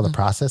feeling, how the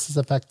process is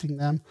affecting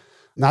them.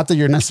 Not that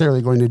you're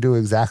necessarily going to do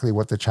exactly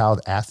what the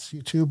child asks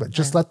you to, but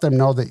just let them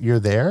know that you're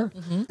there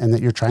and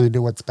that you're trying to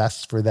do what's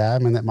best for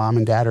them, and that mom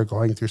and dad are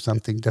going through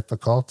something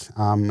difficult,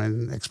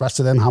 and express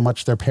to them how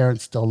much their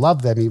parents still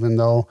love them, even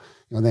though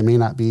they may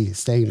not be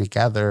staying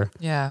together.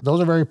 Yeah. Those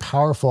are very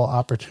powerful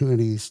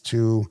opportunities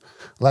to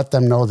let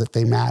them know that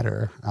they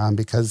matter,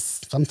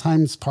 because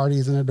sometimes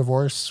parties in a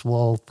divorce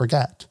will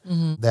forget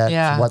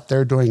that what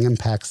they're doing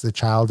impacts the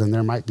child, and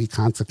there might be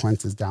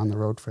consequences down the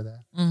road for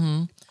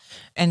that.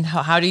 And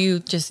how do you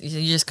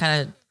just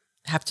kind of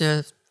have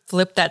to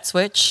flip that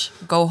switch,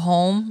 go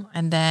home,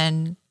 and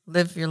then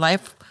live your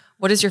life?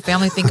 What does your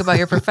family think about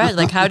your profession?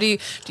 Like, how can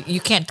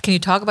you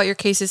talk about your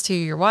cases to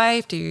your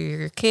wife, to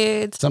your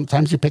kids?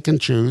 Sometimes you pick and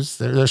choose.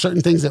 There are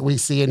certain things that we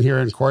see and hear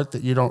in court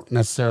that you don't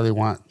necessarily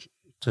want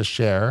to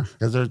share,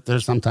 because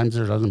there's sometimes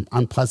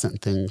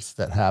unpleasant things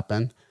that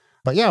happen.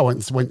 But yeah,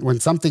 when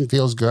something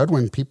feels good,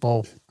 when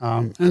people,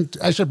 and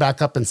I should back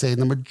up and say, in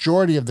the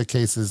majority of the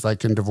cases,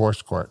 like in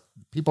divorce court,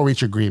 people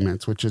reach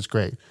agreements, which is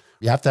great.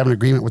 You have to have an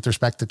agreement with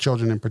respect to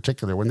children in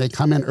particular. When they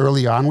come in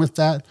early on with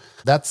that,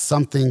 that's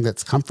something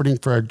that's comforting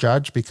for a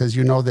judge, because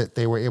you know that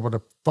they were able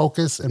to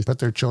focus and put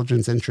their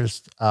children's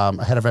interest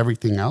ahead of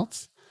everything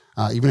else,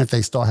 even if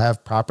they still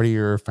have property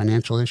or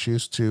financial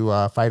issues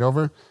to fight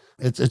over.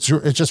 It's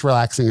just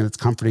relaxing, and it's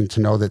comforting to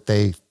know that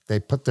they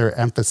put their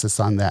emphasis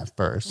on that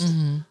first.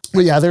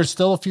 But yeah, there's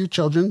still a few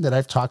children that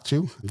I've talked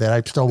to that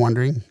I'm still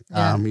wondering,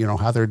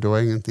 how they're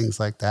doing and things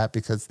like that,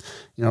 because,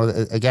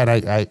 again,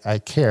 I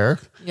care.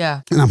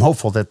 Yeah. And I'm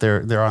hopeful that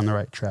they're on the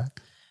right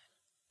track.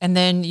 And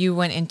then you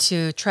went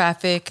into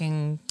traffic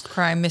and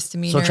crime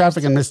misdemeanors. So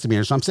traffic and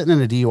misdemeanors. So I'm sitting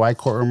in a DUI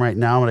courtroom right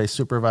now, and I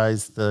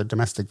supervise the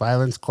domestic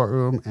violence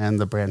courtroom and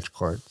the branch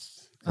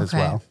courts as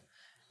well.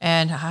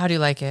 And how do you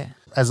like it?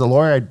 As a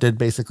lawyer, I did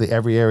basically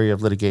every area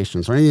of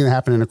litigation. So anything that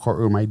happened in a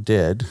courtroom, I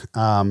did.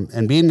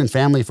 And being in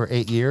family for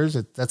 8 years,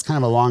 that's kind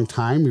of a long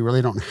time. We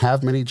really don't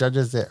have many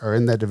judges that are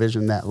in that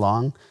division that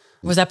long.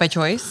 Was that by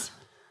choice?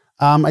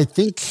 I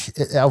think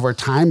over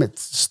time,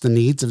 it's just the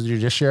needs of the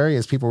judiciary.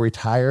 As people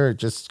retire,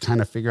 just kind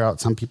of figure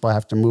out some people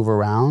have to move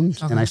around.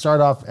 And I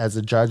started off as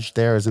a judge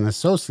there as an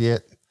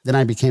associate. Then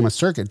I became a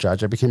circuit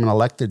judge. I became an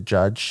elected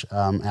judge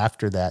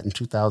after that in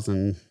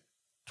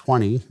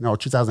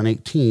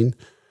 2018.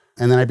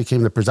 And then I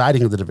became the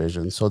presiding of the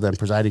division. So then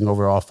presiding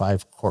over all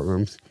 5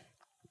 courtrooms.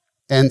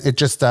 And it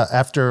just,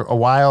 after a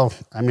while,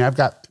 I mean, I've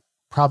got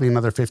probably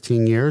another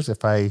 15 years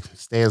if I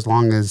stay as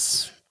long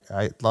as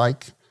I'd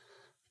like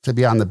to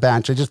be on the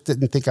bench. I just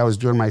didn't think I was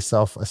doing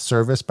myself a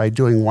service by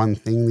doing one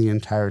thing the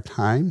entire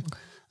time.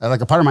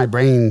 Like a part of my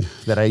brain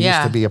that I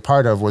used to be a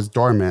part of was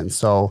dormant.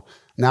 So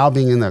now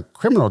being in the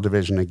criminal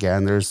division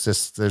again,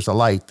 there's a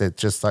light that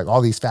just like all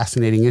these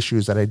fascinating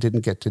issues that I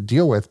didn't get to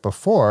deal with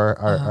before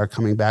are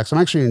coming back. So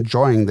I'm actually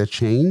enjoying the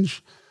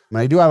change. And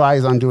I do have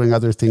eyes on doing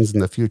other things in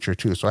the future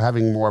too. So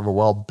having more of a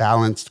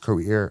well-balanced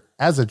career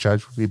as a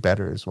judge would be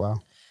better as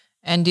well.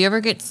 And do you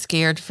ever get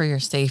scared for your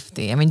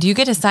safety? I mean, do you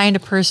get assigned a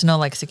personal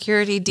like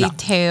security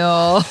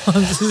detail?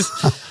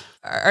 No.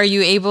 Are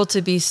you able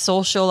to be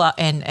social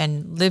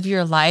and live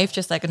your life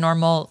just like a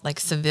normal like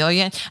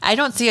civilian? I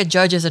don't see a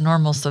judge as a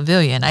normal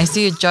civilian. I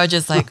see a judge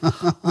as like,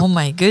 oh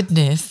my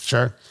goodness.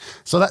 Sure.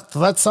 So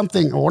that's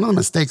something, one of the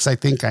mistakes I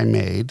think I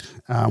made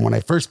when I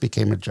first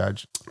became a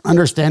judge,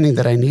 understanding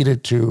that I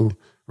needed to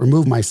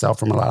remove myself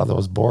from a lot of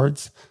those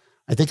boards.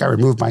 I think I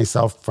removed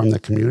myself from the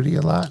community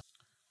a lot.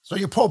 So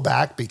you pull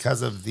back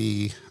because of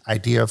the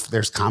idea of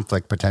there's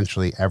conflict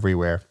potentially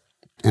everywhere.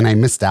 And I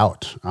missed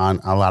out on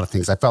a lot of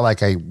things. I felt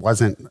like I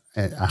wasn't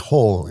a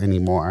whole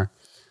anymore.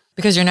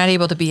 Because you're not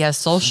able to be as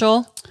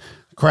social?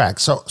 Correct.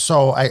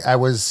 So I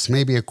was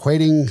maybe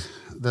equating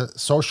the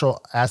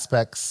social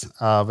aspects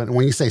of it.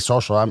 When you say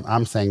social,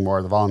 I'm saying more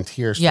of the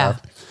volunteer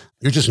stuff.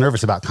 You're just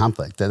nervous about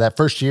conflict. That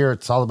first year,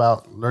 it's all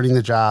about learning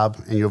the job,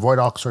 and you avoid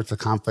all sorts of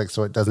conflict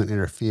so it doesn't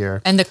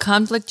interfere. And the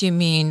conflict you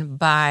mean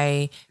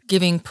by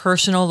giving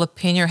personal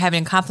opinion or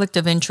having conflict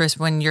of interest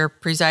when you're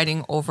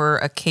presiding over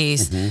a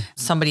case,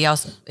 somebody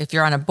else, if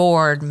you're on a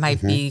board,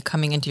 might be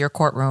coming into your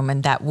courtroom,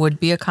 and that would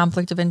be a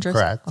conflict of interest?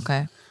 Correct.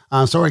 Okay.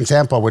 So an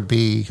example would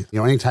be,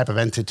 any type of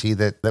entity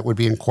that would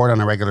be in court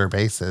on a regular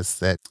basis,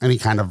 that any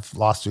kind of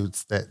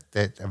lawsuits that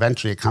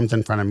eventually it comes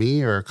in front of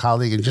me or a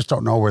colleague and you just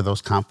don't know where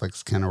those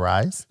conflicts can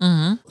arise.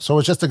 So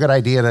it's just a good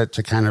idea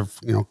to kind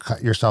of,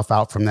 cut yourself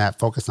out from that,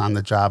 focus on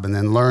the job, and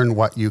then learn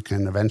what you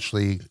can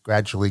eventually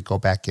gradually go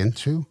back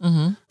into.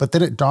 But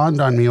then it dawned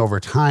on me over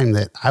time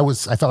that I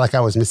felt like I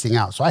was missing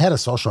out. So I had a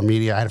social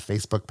media, I had a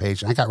Facebook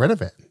page, and I got rid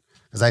of it,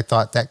 because I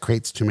thought that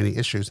creates too many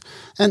issues.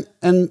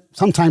 And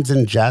sometimes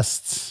in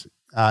jests,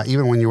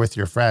 even when you're with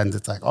your friends,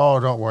 it's like, oh,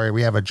 don't worry,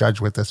 we have a judge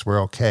with us,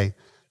 we're okay.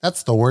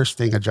 That's the worst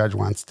thing a judge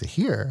wants to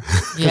hear,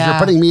 because you're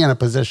putting me in a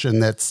position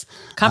that's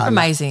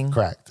compromising.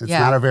 Correct. It's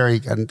not a very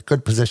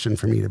good position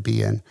for me to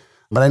be in.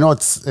 But I know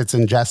it's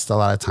in jest a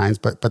lot of times,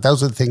 but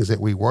those are the things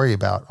that we worry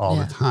about all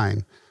the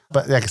time.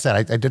 But like I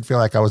said, I did feel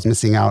like I was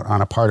missing out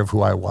on a part of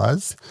who I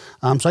was.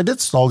 So I did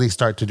slowly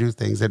start to do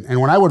things.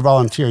 And when I would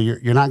volunteer,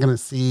 you're not going to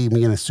see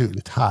me in a suit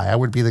and tie. I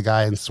would be the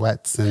guy in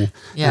sweats and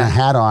a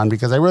hat on,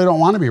 because I really don't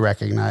want to be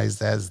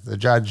recognized as the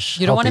judge.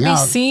 You don't want to be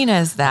seen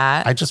as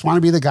that. I just want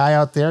to be the guy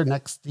out there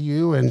next to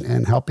you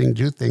and helping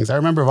do things. I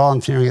remember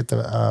volunteering at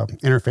the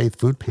Interfaith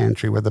Food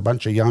Pantry with a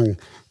bunch of young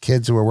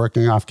kids who were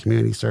working off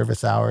community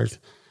service hours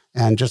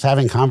and just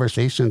having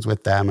conversations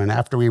with them. And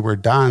after we were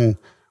done,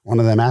 one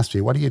of them asked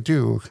me, what do you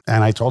do?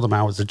 And I told them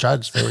I was a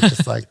judge. They were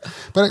just like,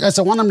 but I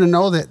said, I want them to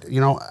know that,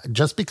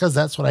 just because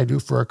that's what I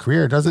do for a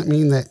career doesn't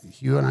mean that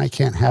you and I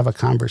can't have a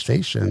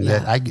conversation,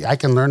 that I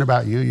can learn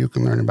about you, you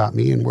can learn about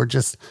me, and we're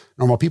just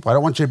normal people. I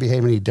don't want you to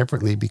behave any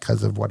differently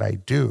because of what I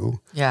do.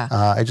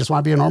 I just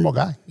want to be a normal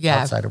guy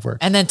outside of work.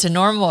 And then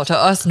to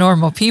us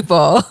normal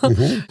people,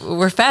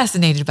 we're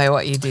fascinated by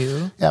what you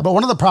do. Yeah, but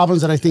one of the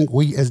problems that I think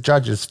we as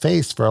judges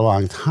faced for a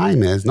long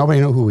time is nobody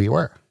knew who we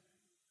were.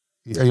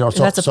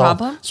 That's a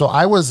problem? So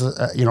I was,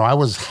 I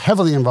was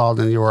heavily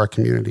involved in the Aurora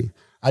community.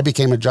 I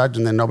became a judge,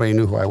 and then nobody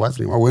knew who I was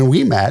anymore. When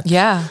we met,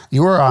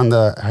 you were on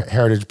the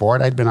Heritage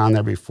Board. I'd been on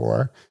there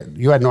before.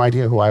 You had no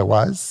idea who I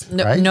was,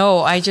 right?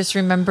 No, I just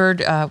remembered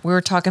we were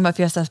talking about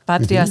Fiestas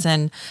Patrias,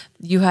 and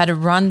you had to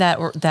run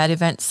that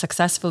event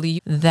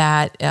successfully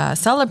that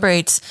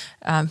celebrates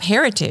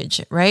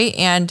heritage, right?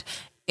 And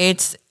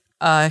it's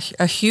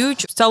a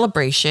huge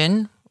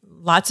celebration,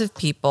 lots of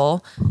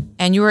people,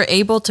 and you were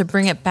able to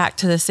bring it back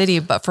to the city,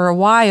 but for a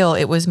while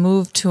it was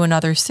moved to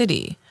another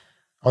city.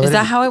 Is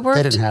that how it worked?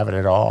 They didn't have it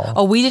at all.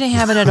 Oh, we didn't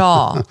have it at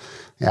all.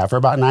 Yeah, for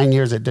about 9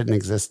 years it didn't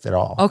exist at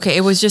all. Okay,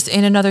 it was just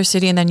in another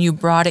city, and then you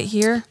brought it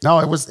here? No,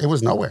 it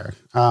was nowhere.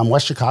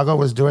 West Chicago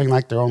was doing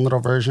like their own little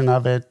version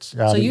of it.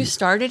 So you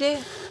started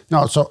it?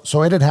 No,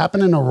 so it had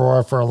happened in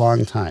Aurora for a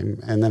long time,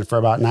 and then for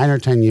about 9 or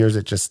 10 years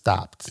it just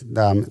stopped.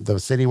 The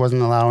city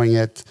wasn't allowing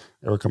it.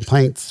 There were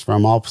complaints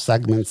from all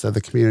segments of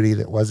the community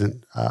that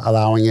wasn't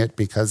allowing it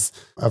because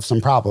of some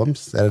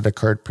problems that had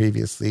occurred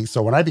previously.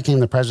 So when I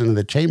became the president of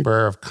the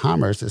Chamber of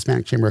Commerce, the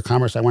Hispanic Chamber of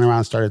Commerce, I went around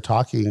and started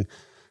talking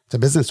to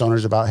business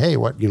owners about, hey,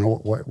 what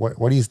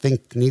do you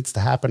think needs to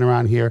happen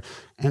around here?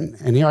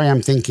 And here I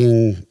am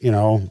thinking,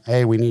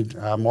 hey, we need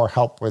more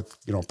help with,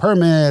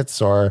 permits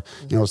or,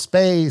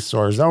 space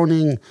or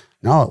zoning.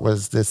 No, it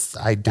was this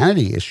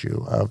identity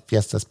issue of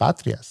Fiestas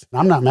Patrias.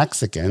 I'm not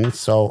Mexican,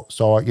 so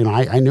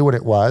I knew what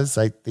it was.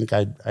 I think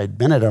I'd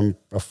been at them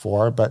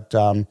before, but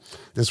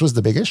this was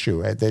the big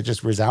issue. They're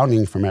just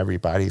resounding from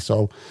everybody.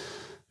 So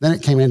then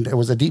it came in, it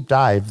was a deep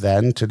dive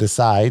then to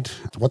decide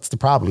what's the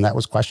problem. That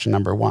was question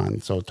number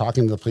one. So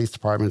talking to the police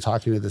department,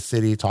 talking to the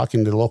city,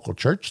 talking to local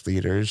church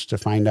leaders to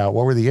find out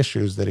what were the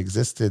issues that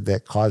existed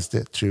that caused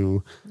it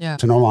to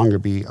no longer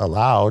be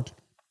allowed.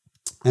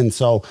 And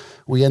so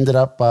we ended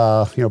up,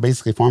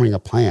 basically forming a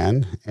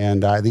plan.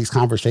 And these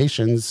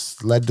conversations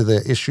led to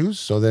the issues.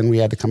 So then we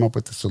had to come up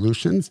with the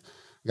solutions.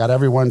 Got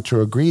everyone to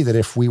agree that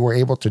if we were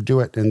able to do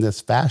it in this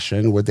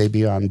fashion, would they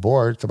be on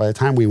board? So by the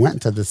time we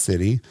went to the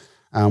city,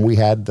 we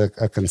had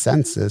a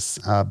consensus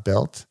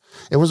built.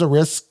 It was a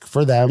risk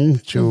for them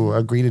to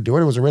agree to do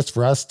it. It was a risk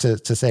for us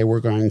to say we're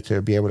going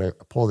to be able to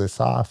pull this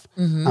off.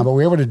 But we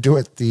were able to do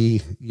it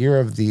the year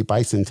of the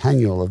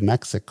bicentennial of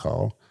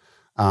Mexico.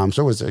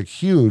 So it was a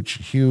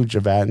huge, huge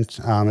event.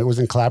 It was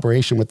in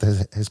collaboration with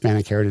the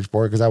Hispanic Heritage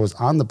Board because I was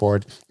on the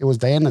board. It was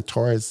Diana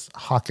Torres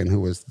Hawken,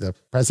 who was the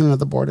president of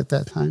the board at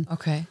that time.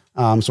 Okay.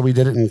 So we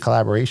did it in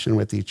collaboration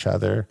with each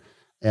other.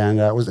 And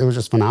it was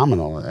just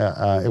phenomenal.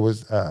 It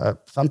was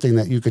something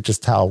that you could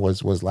just tell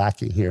was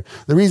lacking here.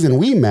 The reason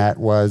we met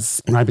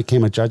was when I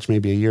became a judge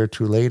maybe a year or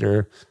two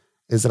later,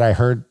 is that I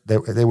heard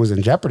that it was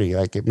in jeopardy,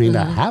 like it may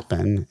not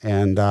happen.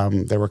 And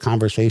there were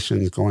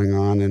conversations going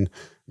on, and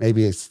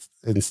maybe it's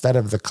instead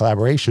of the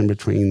collaboration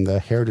between the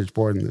Heritage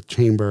Board and the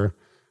Chamber,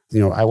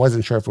 I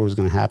wasn't sure if it was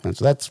going to happen.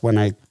 So that's when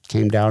I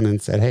came down and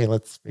said, hey,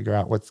 let's figure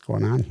out what's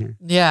going on here.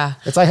 Yeah.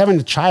 It's like having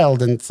a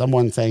child and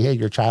someone saying, hey,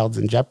 your child's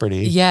in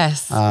jeopardy.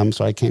 Yes.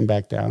 So I came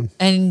back down.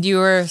 And you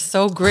were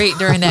so great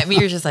during that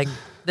meeting. You're just like,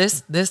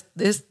 this,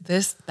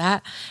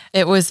 that.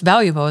 It was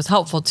valuable. It was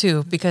helpful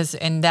too, because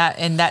in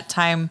that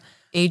time,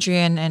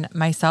 Adrian and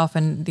myself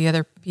and the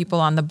other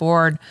people on the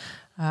board,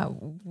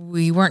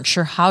 we weren't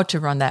sure how to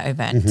run that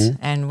event,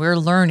 and we're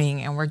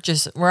learning, and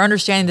we're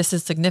understanding this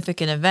is a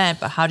significant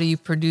event, but how do you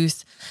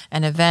produce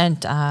an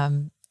event?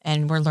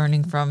 And we're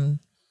learning from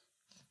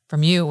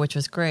you, which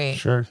was great.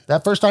 Sure.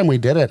 That first time we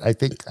did it, I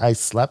think I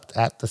slept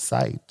at the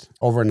site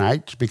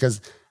overnight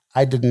because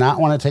I did not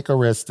want to take a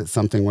risk that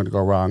something would go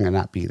wrong and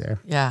not be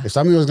there. Yeah. If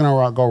something was going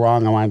to go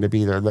wrong, I wanted to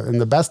be there.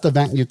 And the best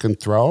event you can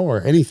throw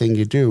or anything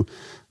you do,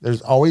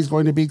 there's always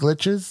going to be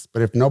glitches,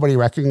 but if nobody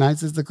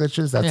recognizes the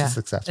glitches, that's a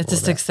successful It's a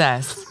event.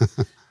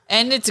 Success.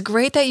 And it's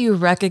great that you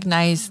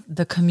recognize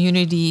the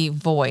community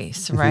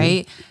voice,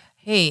 right?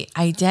 Hey,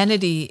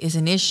 identity is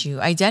an issue.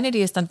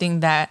 Identity is something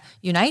that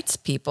unites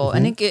people,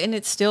 and it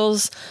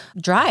instills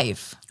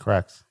drive.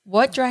 Correct.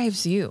 What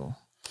drives you?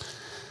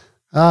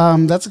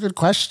 That's a good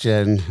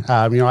question.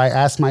 I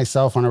ask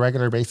myself on a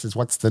regular basis,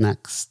 what's the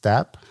next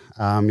step?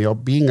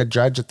 Being a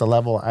judge at the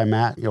level I'm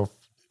at,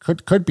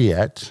 could be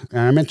it.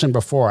 And I mentioned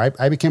before,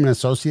 I became an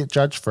associate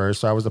judge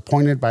first, so I was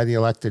appointed by the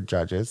elected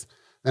judges.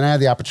 Then I had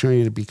the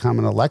opportunity to become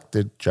an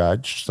elected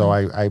judge. So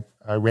I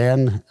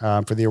ran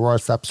for the Aurora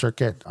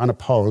Sub-Circuit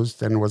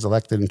unopposed and was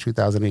elected in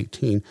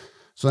 2018.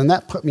 So then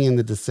that put me in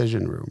the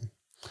decision room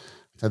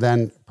to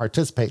then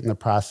participate in the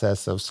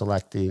process of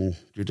selecting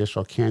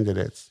judicial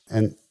candidates.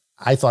 And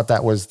I thought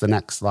that was the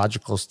next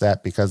logical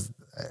step because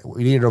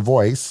we needed a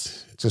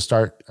voice to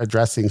start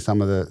addressing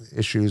some of the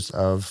issues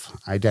of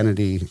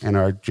identity in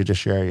our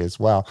judiciary as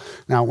well.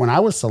 Now, when I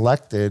was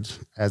selected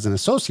as an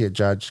associate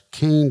judge,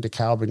 Kane,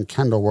 DeKalb, and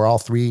Kendall were all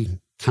three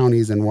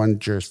counties in one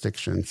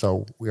jurisdiction.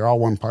 So we are all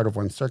one part of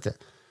one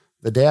circuit.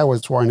 The day I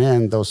was sworn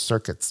in, those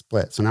circuits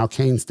split. So now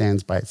Kane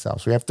stands by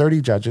itself. So we have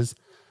 30 judges,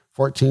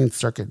 14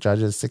 circuit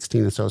judges,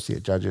 16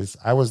 associate judges.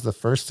 I was the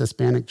first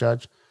Hispanic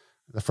judge,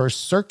 the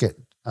first circuit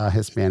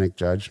Hispanic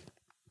judge.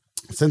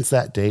 Since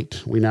that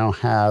date, we now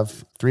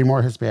have 3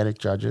 more Hispanic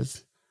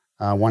judges,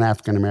 1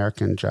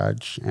 African-American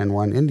judge, and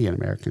 1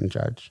 Indian-American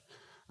judge,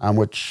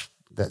 which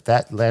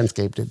that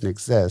landscape didn't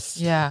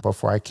exist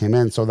before I came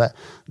in. So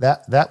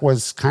that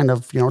was kind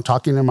of,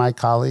 talking to my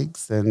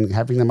colleagues and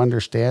having them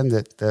understand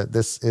that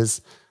this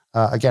is,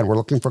 again, we're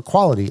looking for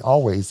quality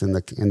always in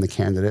the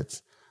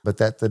candidates, but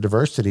that the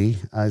diversity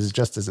is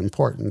just as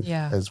important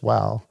as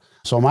well.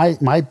 So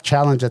my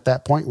challenge at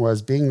that point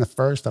was being the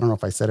first. I don't know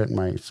if I said it in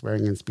my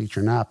swearing-in speech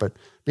or not, but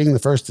being the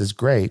first is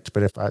great.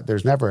 But if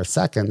there's never a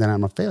second, then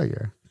I'm a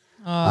failure.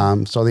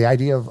 So the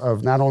idea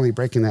of not only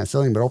breaking that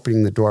ceiling, but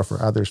opening the door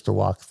for others to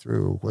walk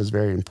through was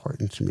very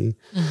important to me.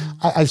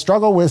 I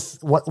struggle with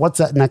what's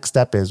that next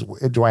step is.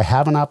 Do I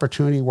have an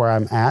opportunity where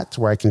I'm at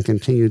where I can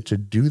continue to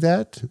do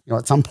that?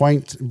 At some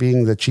point,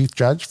 being the chief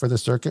judge for the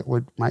circuit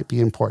might be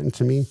important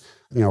to me.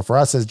 For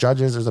us as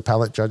judges, there's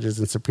appellate judges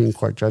and Supreme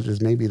Court judges.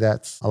 Maybe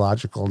that's a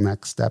logical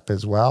next step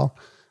as well.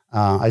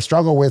 I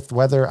struggle with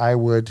whether I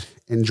would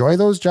enjoy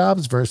those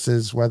jobs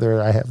versus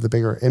whether I have the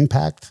bigger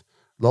impact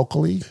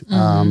locally,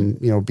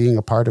 being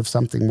a part of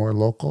something more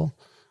local,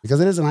 because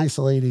it is an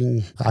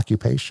isolating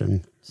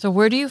occupation. So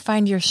where do you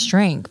find your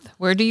strength?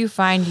 Where do you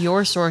find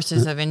your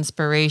sources of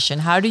inspiration?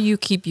 How do you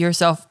keep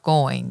yourself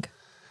going?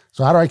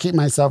 So how do I keep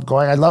myself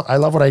going? I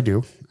love what I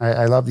do.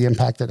 I love the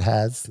impact it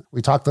has.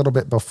 We talked a little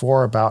bit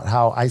before about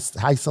how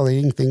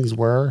isolating things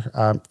were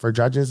for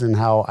judges and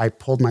how I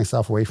pulled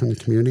myself away from the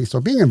community. So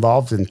being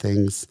involved in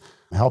things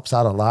helps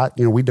out a lot.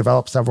 We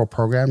developed several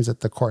programs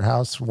at the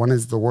courthouse. One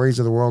is the Worries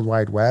of the World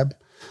Wide Web,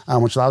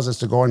 which allows us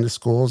to go into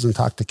schools and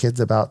talk to kids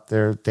about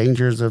their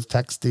dangers of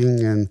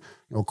texting and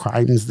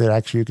crimes that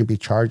actually you can be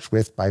charged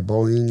with by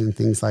bullying and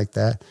things like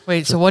that.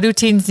 Wait, so what do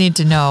teens need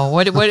to know?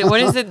 What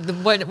is it?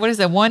 What is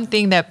the one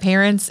thing that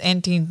parents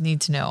and teens need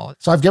to know?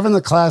 So I've given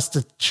the class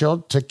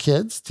to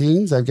kids,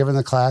 teens. I've given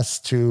the class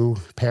to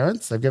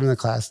parents. I've given the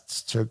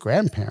class to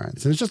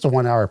grandparents. And it's just a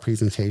 1-hour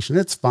presentation.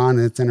 It's fun.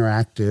 It's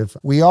interactive.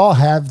 We all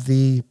have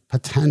the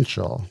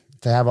potential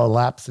to have a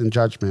lapse in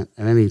judgment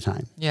at any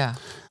time. Yeah.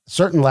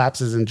 Certain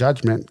lapses in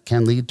judgment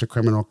can lead to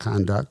criminal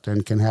conduct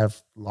and can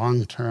have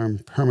long-term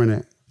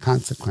permanent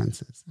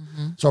consequences.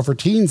 Mm-hmm. So for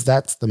teens,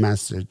 that's the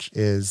message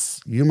is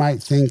you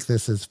might think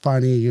this is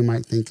funny, you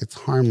might think it's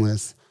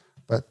harmless,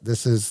 but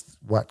this is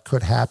what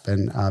could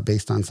happen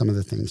based on some of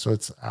the things. So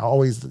it's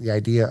always the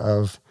idea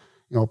of,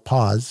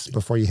 pause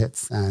before you hit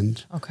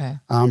send. Okay.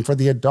 For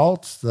the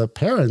adults, the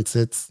parents,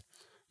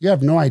 you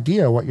have no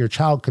idea what your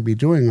child could be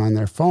doing on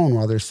their phone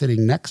while they're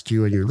sitting next to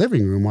you in your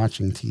living room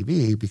watching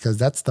TV, because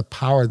that's the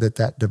power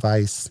that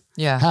device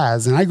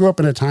has. And I grew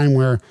up in a time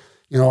where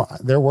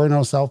there were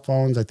no cell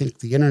phones. I think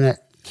the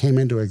internet came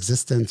into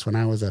existence when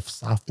I was a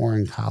sophomore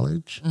in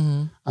college.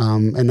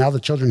 Mm-hmm. And now the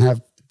children have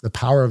the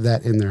power of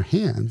that in their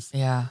hands.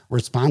 Yeah.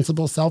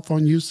 Responsible cell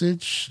phone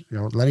usage,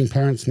 letting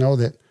parents know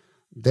that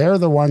they're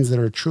the ones that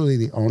are truly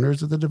the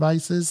owners of the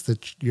devices,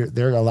 that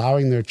they're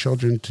allowing their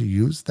children to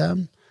use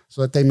them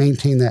so that they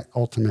maintain that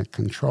ultimate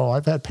control.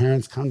 I've had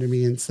parents come to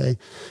me and say,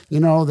 they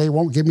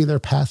won't give me their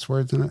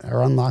passwords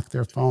or unlock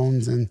their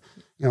phones and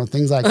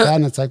things like that.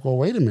 And it's like, well,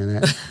 wait a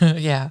minute.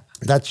 Yeah.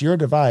 That's your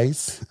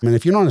device. I mean,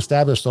 if you don't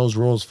establish those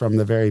rules from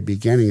the very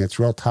beginning, it's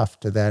real tough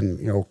to then,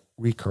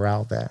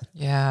 re-corral that.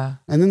 Yeah.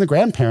 And then the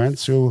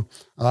grandparents who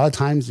a lot of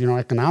times,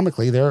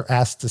 economically, they're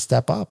asked to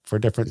step up for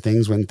different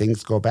things when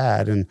things go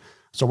bad. And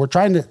so we're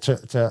trying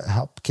to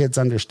help kids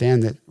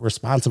understand that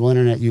responsible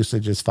internet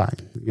usage is fine.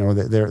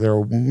 There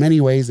are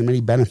many ways and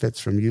many benefits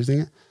from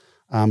using it.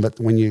 But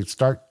when you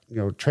start,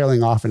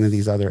 trailing off into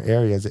these other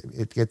areas,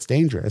 it gets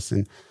dangerous.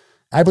 And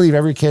I believe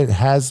every kid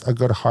has a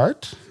good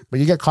heart, but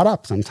you get caught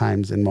up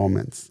sometimes in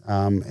moments.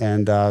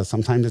 And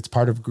sometimes it's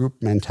part of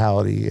group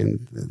mentality.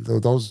 And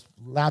those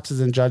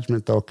lapses in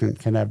judgment, though,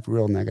 can have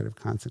real negative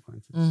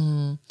consequences.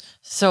 Mm-hmm.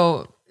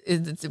 So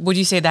would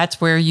you say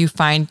that's where you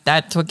find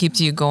that's what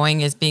keeps you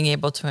going, is being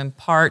able to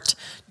impart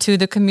to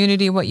the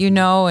community what you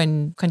know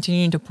and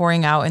continuing to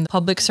pouring out in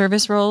public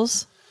service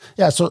roles?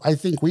 Yeah, so I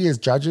think we as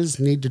judges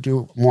need to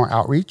do more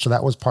outreach. So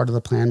that was part of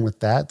the plan with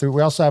that.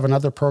 We also have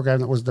another program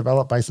that was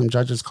developed by some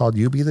judges called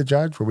You Be the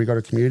Judge, where we go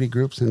to community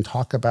groups and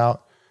talk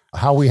about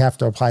how we have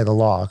to apply the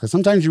law. Because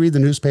sometimes you read the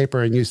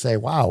newspaper and you say,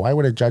 wow, why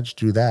would a judge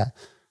do that?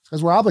 It's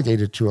because we're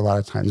obligated to a lot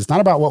of times. It's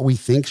not about what we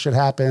think should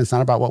happen. It's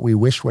not about what we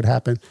wish would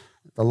happen.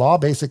 The law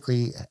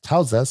basically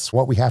tells us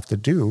what we have to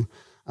do.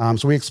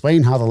 So we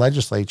explain how the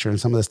legislature and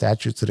some of the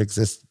statutes that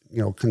exist,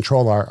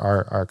 control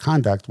our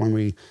conduct.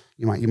 When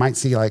you might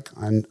see like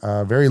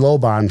a very low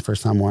bond for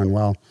someone.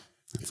 Well,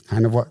 that's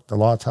kind of what the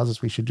law tells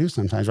us we should do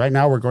sometimes. Right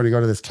now, we're going to go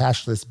to this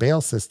cashless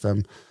bail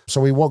system. So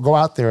we will go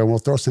out there and we'll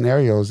throw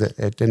scenarios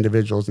at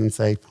individuals and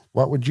say,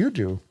 what would you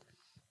do?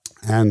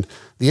 And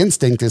the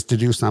instinct is to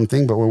do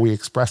something. But when we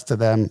express to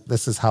them,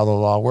 this is how the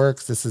law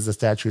works, this is the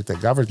statute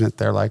that governs it,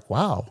 they're like,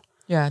 wow.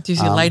 Yeah. Do you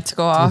see lights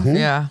go off? Mm-hmm.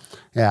 Yeah.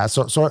 Yeah.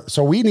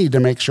 So we need to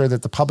make sure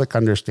that the public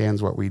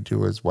understands what we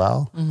do as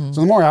well. Mm-hmm.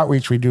 So the more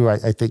outreach we do, I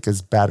think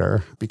is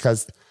better,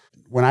 because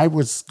when I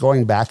was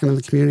going back into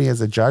the community as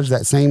a judge,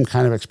 that same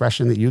kind of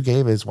expression that you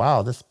gave is,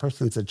 wow, this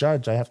person's a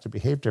judge, I have to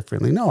behave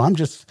differently. No,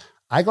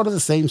 I go to the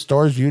same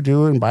stores you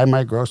do and buy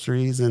my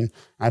groceries, and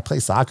I play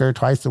soccer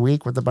twice a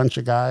week with a bunch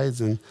of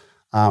guys. And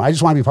I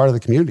just want to be part of the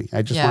community.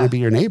 I just want to be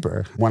your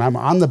neighbor. When I'm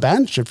on the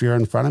bench, if you're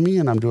in front of me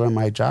and I'm doing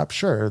my job,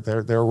 sure,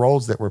 there are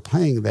roles that we're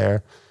playing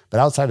there.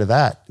 But outside of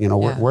that,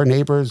 we're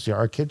neighbors.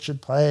 Our kids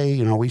should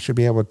play. We should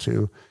be able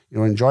to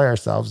enjoy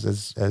ourselves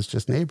as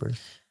just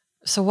neighbors.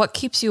 So what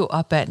keeps you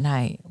up at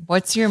night?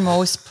 What's your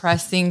most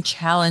pressing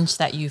challenge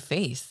that you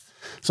face?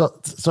 So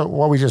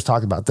what we just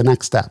talked about, the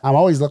next step. I'm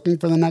always looking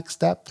for the next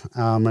step.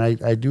 And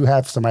I do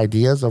have some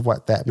ideas of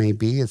what that may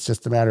be. It's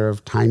just a matter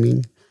of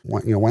timing.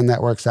 When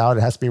that works out, it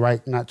has to be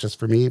right, not just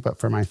for me, but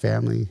for my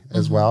family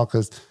as well.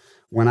 Because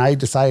when I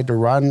decided to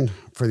run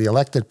for the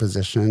elected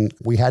position,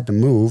 we had to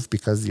move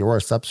because the Aurora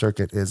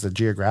subcircuit is a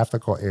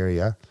geographical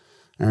area.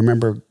 I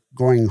remember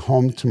going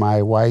home to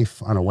my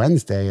wife on a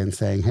Wednesday and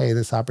saying, hey,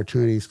 this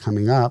opportunity is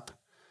coming up,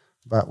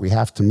 but we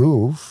have to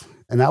move.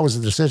 And that was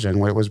the decision.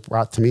 When it was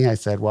brought to me, I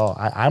said, well,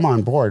 I'm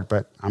on board,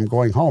 but I'm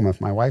going home.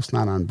 If my wife's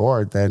not on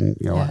board, then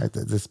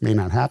this may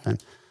not happen.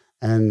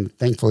 And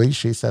thankfully,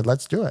 she said,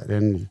 let's do it.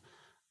 And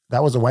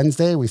that was a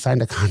Wednesday. We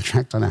signed a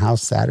contract on a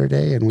house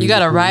Saturday, and you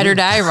got a ride or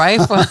die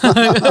rifle.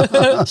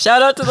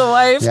 Shout out to the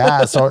wife.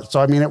 Yeah. So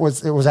I mean, it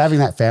was having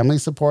that family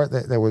support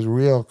that was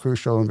real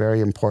crucial and very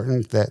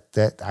important.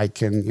 That I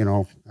can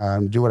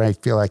do what I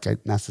feel like is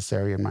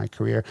necessary in my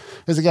career.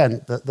 Because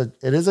again,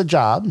 it is a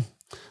job,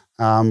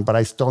 but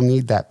I still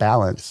need that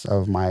balance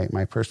of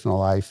my personal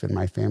life and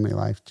my family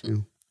life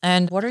too.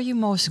 And what are you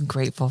most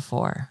grateful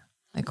for?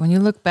 Like when you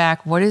look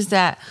back, what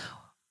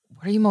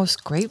are you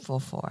most grateful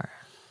for?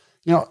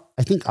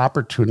 I think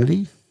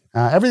opportunity.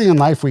 Everything in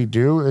life we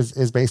do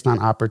is based on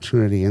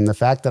opportunity. And the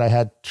fact that I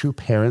had two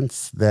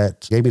parents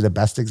that gave me the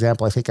best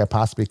example I think I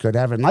possibly could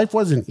have. And life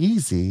wasn't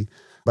easy,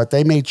 but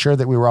they made sure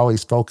that we were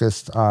always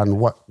focused on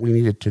what we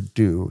needed to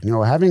do.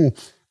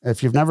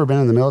 If you've never been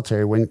in the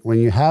military, when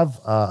you have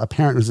a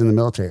parent who's in the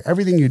military,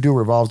 everything you do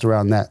revolves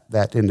around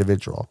that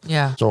individual.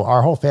 Yeah. So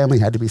our whole family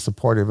had to be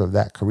supportive of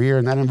that career,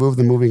 and that involved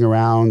the moving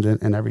around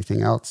and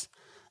everything else.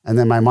 And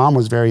then my mom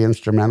was very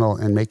instrumental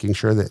in making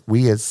sure that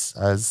we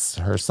as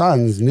her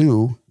sons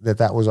knew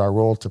that was our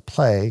role to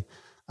play.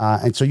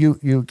 And so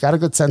you got a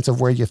good sense of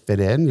where you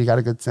fit in. You got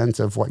a good sense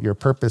of what your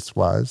purpose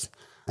was.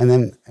 And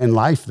then in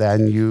life,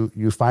 then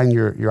you find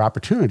your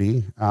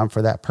opportunity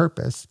for that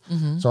purpose.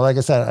 Mm-hmm. So like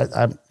I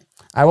said,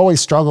 I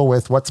always struggle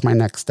with what's my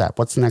next step?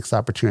 What's the next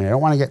opportunity? I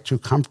don't want to get too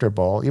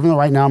comfortable. Even though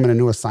right now I'm in a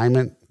new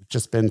assignment,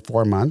 just been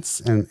 4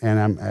 months, and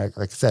I'm like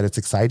I said, it's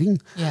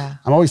exciting. Yeah,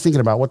 I'm always thinking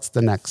about what's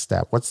the next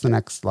step, what's the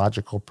next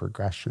logical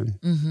progression,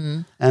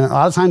 mm-hmm. and a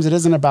lot of times it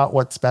isn't about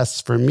what's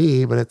best for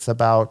me, but it's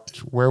about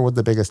where would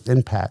the biggest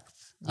impact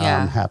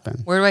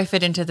happen. Where do I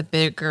fit into the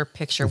bigger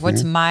picture? Mm-hmm.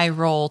 What's my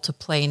role to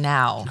play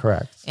now?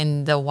 Correct.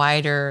 In the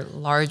wider,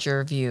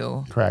 larger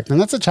view. Correct, and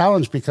that's a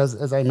challenge because,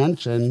 as I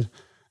mentioned,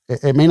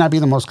 it may not be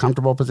the most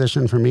comfortable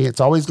position for me.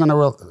 It's always going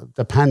to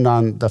depend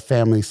on the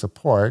family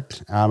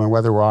support and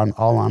whether we're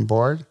all on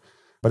board.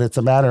 But it's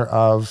a matter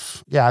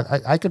of,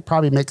 I could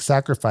probably make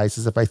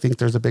sacrifices if I think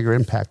there's a bigger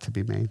impact to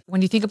be made.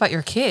 When you think about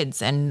your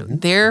kids and mm-hmm.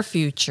 their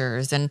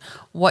futures and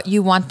what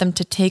you want them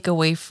to take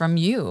away from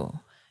you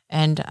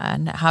and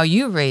how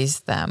you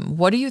raised them,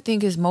 what do you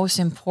think is most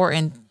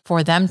important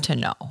for them to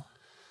know?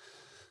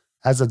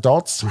 As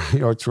adults,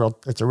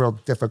 it's a real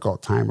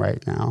difficult time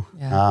right now.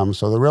 Yeah.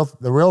 So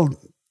the real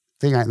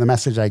thing, the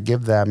message I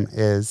give them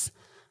is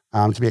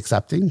to be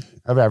accepting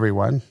of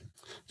everyone,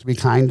 to be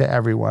kind to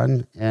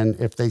everyone. And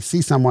if they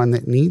see someone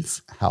that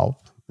needs help,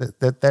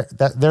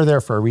 that they're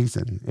there for a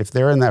reason. If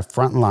they're in that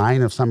front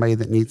line of somebody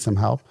that needs some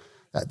help,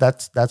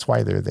 that's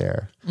why they're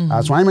there.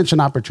 Mm-hmm. So when I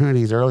mentioned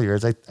opportunities earlier,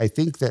 is I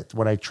think that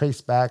when I trace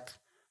back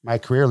my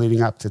career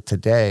leading up to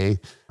today,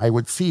 I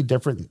would see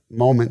different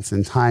moments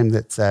in time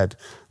that said,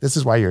 this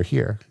is why you're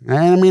here. And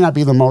I may not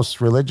be the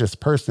most religious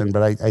person,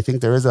 but I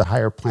think there is a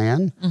higher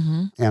plan.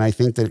 Mm-hmm. And I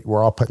think that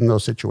we're all put in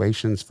those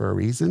situations for a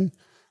reason.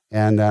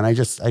 And I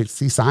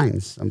see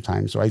signs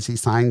sometimes. So I see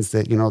signs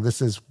that,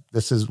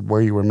 this is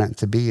where you were meant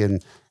to be.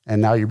 And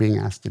now you're being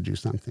asked to do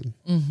something.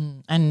 Mm-hmm.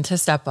 And to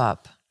step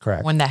up.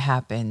 Correct. When that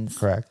happens.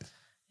 Correct.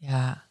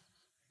 Yeah.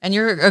 And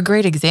you're a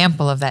great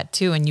example of that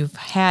too. And you've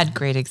had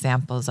great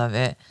examples of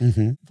it.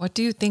 Mm-hmm. What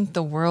do you think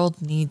the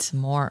world needs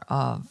more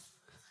of?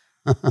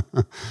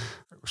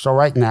 So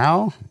right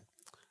now,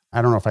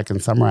 I don't know if I can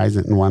summarize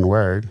it in one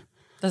word.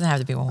 Doesn't have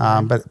to be one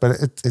word. But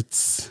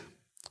it's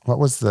what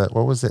was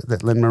it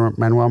that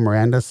Lin-Manuel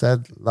Miranda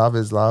said? Love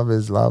is love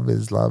is love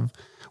is love.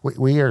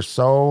 We are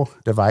so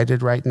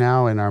divided right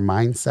now in our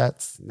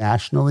mindsets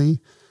nationally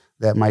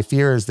that my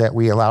fear is that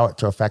we allow it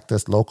to affect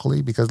us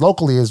locally, because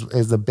locally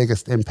is the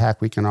biggest impact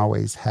we can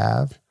always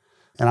have.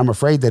 And I'm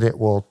afraid that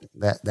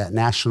that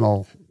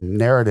national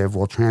narrative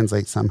will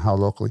translate somehow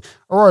locally.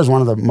 Aurora is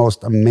one of the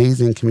most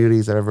amazing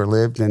communities that I've ever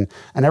lived in.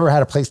 I never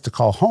had a place to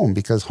call home,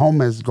 because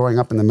home, as growing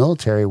up in the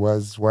military,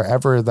 was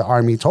wherever the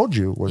Army told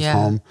you was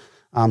home.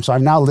 So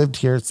I've now lived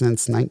here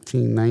since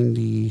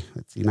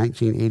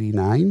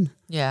 1989.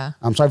 Yeah.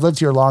 So I've lived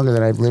here longer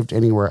than I've lived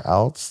anywhere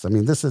else. I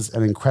mean, this is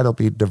an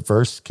incredibly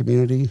diverse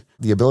community.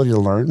 The ability to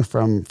learn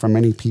from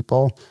many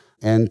people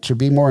and to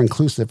be more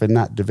inclusive and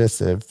not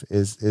divisive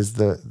is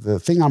the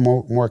thing I'm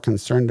more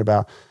concerned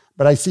about.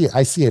 But I see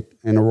it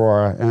in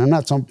Aurora, and I'm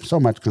not so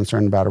much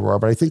concerned about Aurora,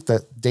 but I think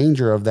the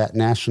danger of that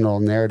national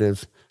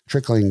narrative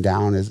trickling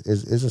down is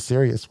a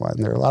serious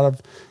one. There are a lot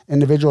of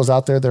individuals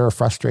out there that are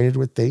frustrated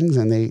with things,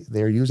 and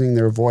they're using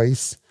their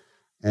voice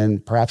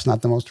in perhaps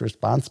not the most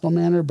responsible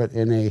manner, but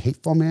in a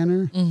hateful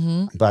manner.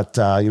 Mm-hmm. But,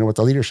 with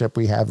the leadership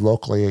we have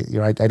locally,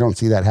 I don't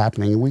see that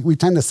happening. We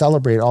tend to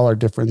celebrate all our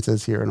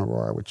differences here in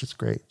Aurora, which is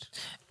great.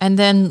 And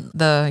then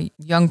the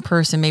young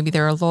person, maybe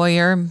they're a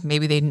lawyer,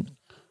 maybe they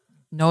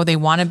know they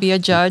want to be a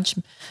judge,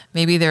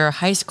 maybe they're a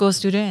high school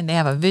student and they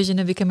have a vision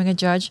of becoming a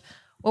judge.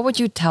 What would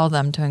you tell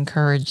them to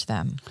encourage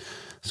them?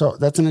 So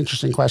that's an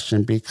interesting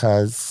question,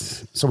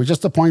 because we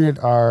just appointed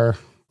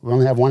we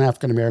only have one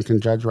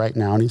African-American judge right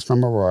now, and he's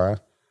from Aurora,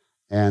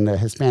 and a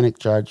Hispanic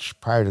judge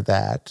prior to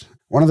that.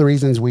 one of the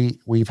reasons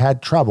we've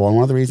had trouble, and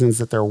one of the reasons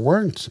that there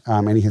weren't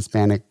any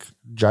Hispanic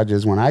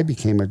judges when I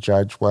became a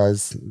judge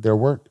was there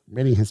weren't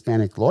many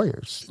Hispanic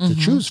lawyers to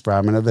choose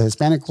from. And of the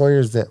Hispanic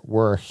lawyers that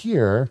were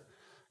here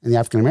and the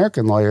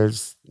African-American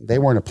lawyers, they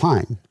weren't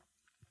applying.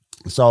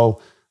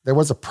 So there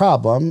was a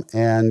problem,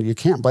 and you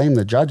can't blame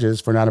the judges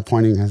for not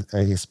appointing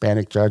a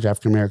Hispanic judge,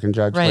 African-American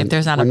judge. Right, if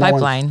there's not a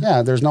pipeline.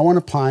 There's no one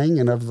applying.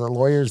 And of the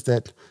lawyers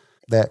that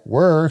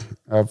were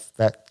of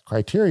that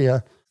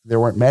criteria, there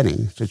weren't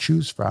many to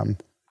choose from.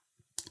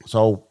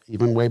 So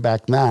even way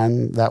back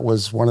then, that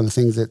was one of the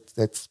things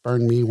that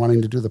spurred me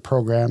wanting to do the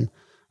program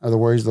of the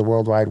Warriors of the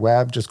World Wide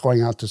Web, just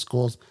going out to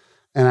schools.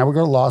 And I would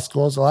go to law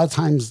schools. A lot of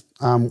times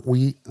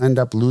we end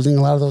up losing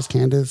a lot of those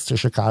candidates to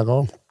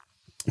Chicago.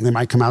 They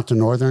might come out to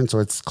Northern, so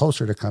it's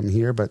closer to come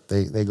here, but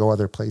they go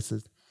other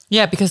places.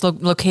 Yeah, because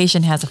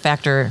location has a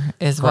factor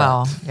as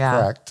well.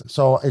 Yeah, correct.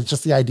 So it's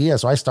just the idea.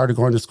 So I started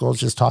going to schools,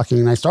 just talking,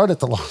 and I started at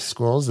the law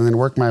schools and then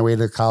worked my way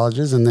to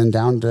colleges and then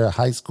down to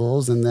high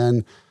schools, and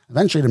then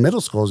eventually to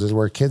middle schools is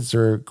where kids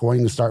are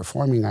going to start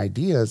forming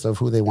ideas of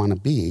who they want to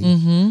be,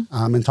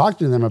 and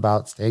talking to them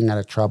about staying out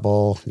of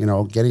trouble,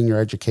 getting your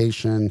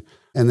education,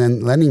 and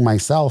then lending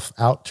myself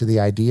out to the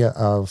idea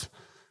of,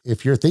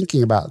 if you're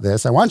thinking about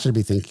this, I want you to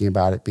be thinking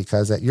about it,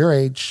 because at your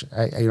age,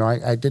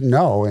 I didn't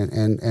know,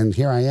 and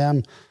here I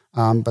am.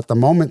 But the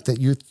moment that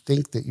you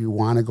think that you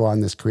want to go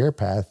on this career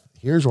path,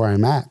 here's where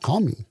I'm at. Call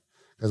me,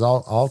 because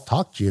I'll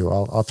talk to you.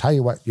 I'll tell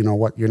you what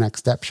your next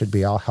step should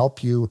be. I'll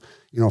help you,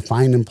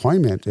 find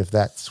employment if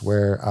that's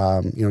where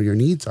your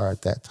needs are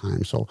at that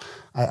time. So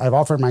I've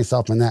offered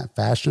myself in that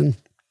fashion.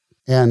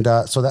 And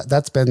so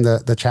that's been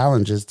the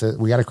challenge, is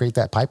we got to create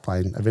that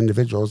pipeline of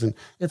individuals. And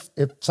if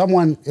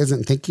someone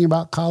isn't thinking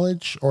about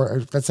college,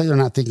 or let's say they're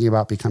not thinking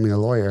about becoming a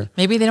lawyer,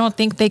 maybe they don't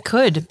think they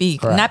could be.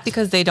 Correct. Not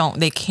because they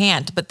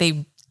can't, but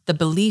the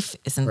belief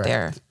isn't Correct.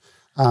 there.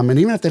 And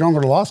even if they don't go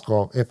to law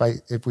school,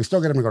 if we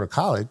still get them to go to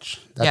college,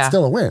 that's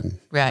still a win,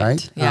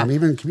 right? Yeah.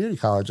 Even community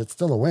college, it's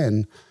still a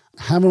win.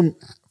 Have them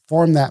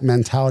form that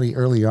mentality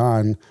early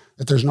on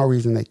that there's no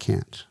reason they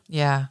can't.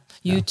 Yeah.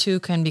 You too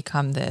can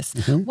become this.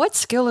 What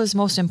skill is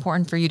most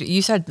important for you?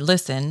 You said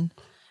listen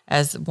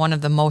as one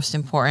of the most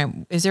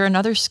important. Is there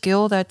another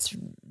skill that's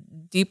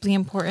deeply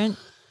important?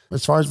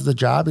 As far as the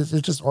job, it's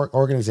just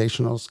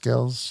organizational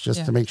skills,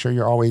 just to make sure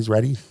you're always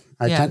ready.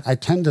 I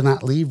tend to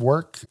not leave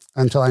work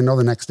until I know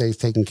the next day is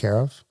taken care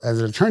of. As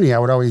an attorney, I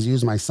would always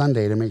use my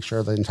Sunday to make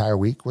sure the entire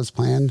week was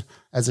planned.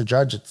 As a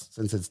judge,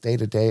 since it's day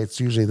to day, it's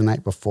usually the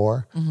night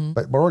before.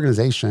 But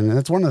organization, and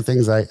it's one of the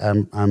things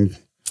I'm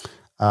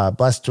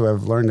blessed to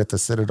have learned at the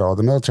Citadel.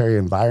 The military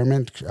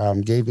environment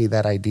gave me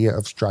that idea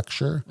of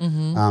structure,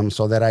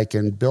 so that I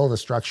can build a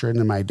structure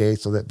into my day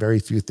so that very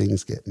few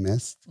things get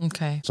missed.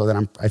 Okay. So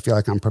that I feel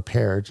like I'm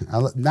prepared.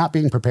 Not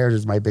being prepared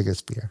is my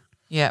biggest fear.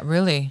 Yeah,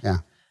 really? Yeah.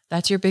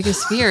 That's your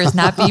biggest fear, is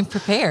not being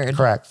prepared.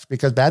 Correct.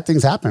 Because bad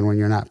things happen when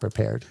you're not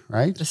prepared,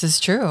 right? This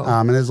is true.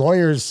 And as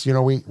lawyers,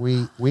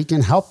 we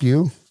can help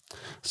you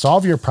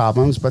solve your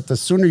problems, but the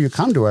sooner you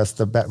come to us,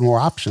 the more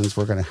options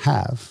we're going to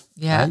have.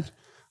 Yeah. Right?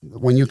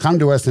 When you come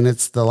to us and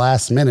it's the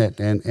last minute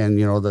and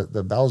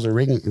the bells are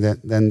ringing,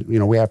 then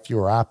we have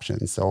fewer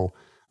options. So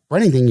for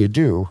anything you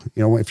do,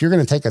 if you're going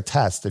to take a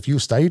test, if you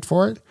studied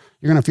for it,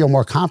 you're going to feel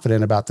more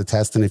confident about the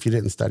test than if you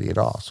didn't study at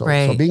all. So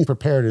being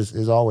prepared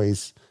is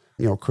always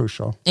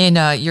crucial. In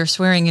your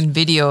swearing in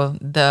video,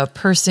 the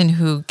person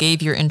who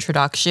gave your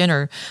introduction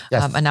or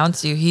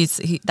announced you,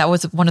 that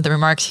was one of the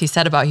remarks he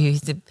said about you. He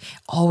said,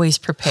 always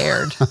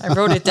prepared. I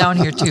wrote it down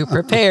here too,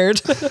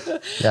 prepared.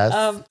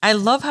 Yes. I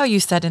love how you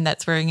said in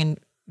that swearing in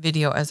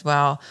video as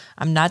well,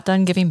 I'm not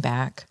done giving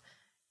back,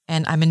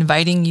 and I'm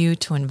inviting you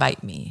to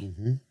invite me,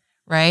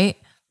 right?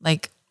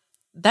 Like,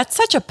 that's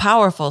such a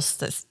powerful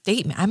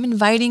statement. I'm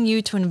inviting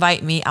you to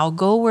invite me. I'll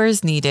go where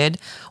is needed.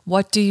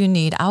 What do you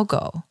need? I'll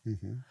go.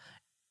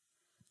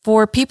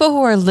 For people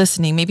who are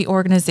listening, maybe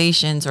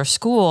organizations or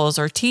schools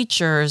or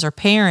teachers or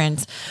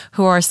parents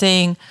who are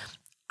saying,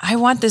 I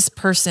want this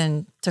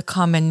person to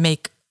come and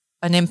make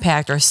an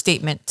impact or a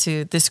statement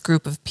to this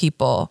group of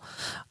people.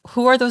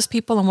 Who are those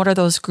people, and what are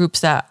those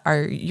groups that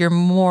you're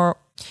more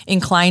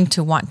inclined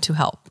to want to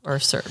help or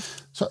serve?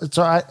 So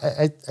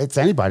it's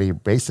anybody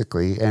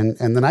basically. And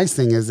the nice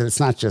thing is that it's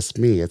not just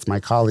me, it's my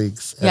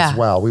colleagues as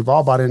well. We've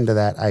all bought into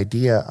that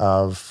idea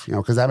of,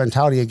 because that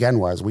mentality again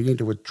was, we need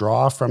to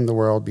withdraw from the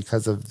world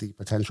because of the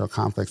potential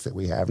conflicts that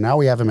we have. Now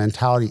we have a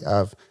mentality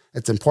of,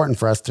 it's important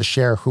for us to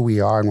share who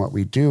we are and what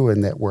we do,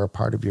 and that we're a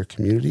part of your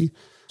community.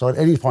 So at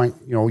any point,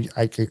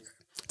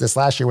 this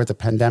last year with the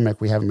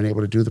pandemic, we haven't been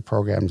able to do the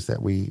programs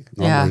that we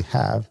normally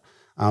have.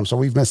 So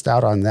we've missed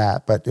out on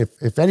that. But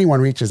if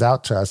anyone reaches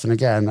out to us, and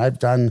again, I've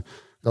done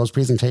those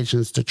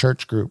presentations to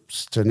church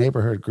groups, to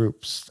neighborhood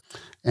groups,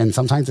 and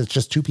sometimes it's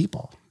just two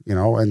people,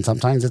 and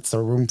sometimes it's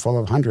a room full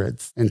of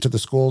hundreds, and to the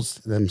schools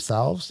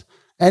themselves.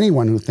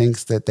 Anyone who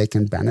thinks that they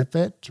can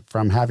benefit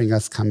from having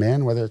us come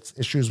in, whether it's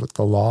issues with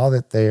the law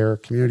that their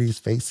community is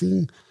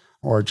facing,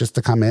 or just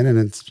to come in and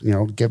it's,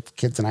 give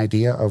kids an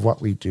idea of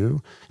what we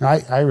do.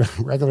 I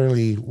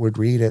regularly would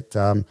read at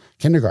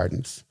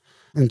kindergartens.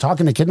 And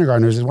talking to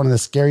kindergartnners is one of the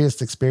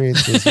scariest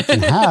experiences you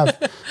can have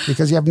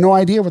because you have no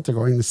idea what they're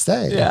going to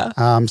say.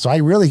 Yeah. So I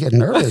really get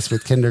nervous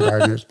with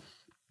kindergartners.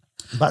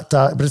 But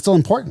it's still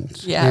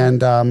important. Yeah.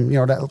 And,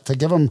 to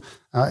give them,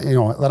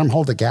 let them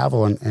hold the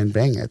gavel and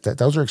bang it.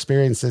 Those are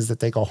experiences that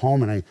they go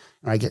home and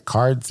I get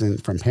cards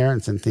from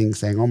parents and things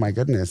saying, oh my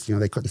goodness,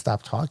 they couldn't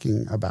stop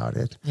talking about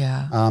it.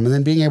 Yeah. And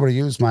then being able to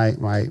use my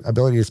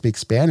ability to speak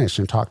Spanish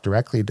and talk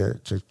directly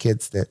to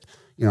kids that,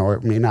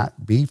 may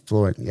not be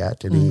fluent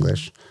yet in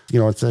English.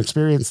 It's an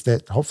experience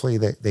that hopefully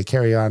they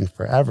carry on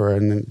forever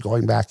and then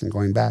going back.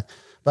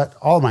 But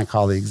all of my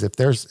colleagues, if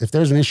there's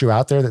an issue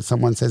out there that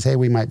someone says, hey,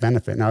 we might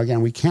benefit. Now,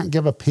 again, we can't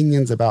give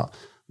opinions about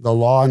the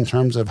law in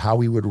terms of how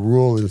we would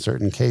rule in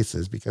certain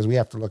cases because we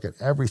have to look at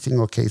every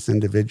single case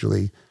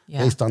individually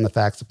based on the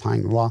facts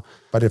applying the law.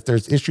 But if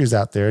there's issues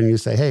out there and you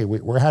say, hey,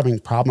 we're having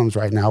problems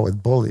right now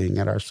with bullying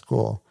at our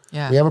school,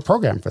 we have a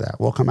program for that.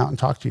 We'll come out and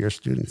talk to your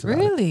students about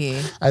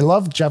it. I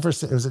love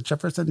Jefferson. Was it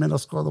Jefferson Middle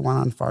School, the one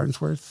on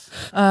Farnsworth?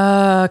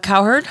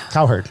 Cowherd.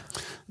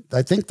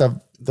 I think the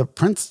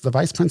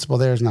vice principal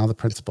there is now the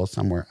principal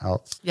somewhere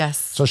else. Yes.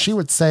 So she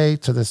would say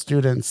to the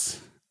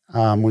students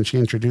when she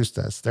introduced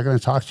us, they're going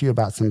to talk to you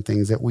about some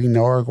things that we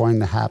know are going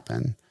to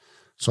happen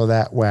so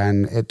that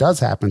when it does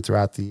happen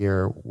throughout the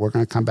year, we're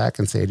going to come back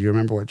and say, do you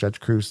remember what Judge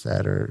Cruz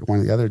said or one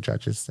of the other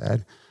judges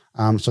said?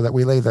 So that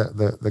we lay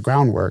the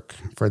groundwork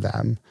for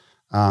them.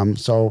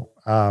 So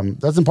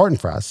that's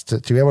important for us to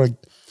be able to.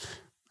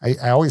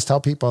 I always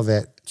tell people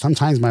that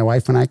sometimes my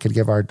wife and I could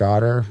give our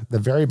daughter the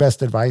very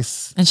best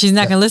advice. And she's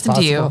not going to listen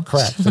to you.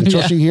 Correct.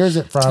 Until she hears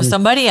it from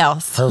somebody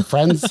else. Her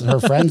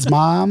friend's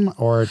mom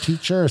or a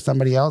teacher or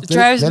somebody else. It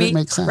drives me it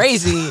makes sense.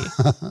 crazy.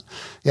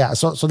 Yeah.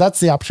 So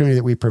that's the opportunity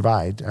that we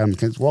provide.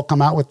 Because we'll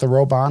come out with the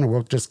row bond or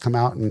we'll just come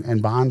out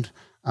and bond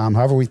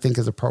however we think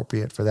is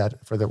appropriate for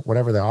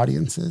whatever the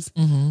audience is.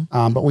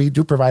 But we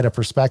do provide a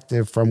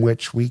perspective from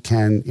which we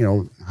can,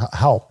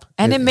 help.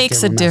 And it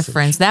makes a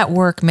difference. That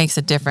work makes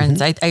a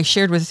difference. I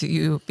shared with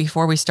you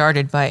before we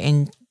started, but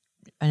in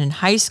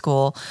high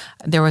school,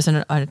 there was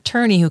an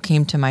attorney who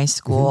came to my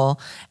school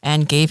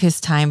and gave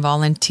his time,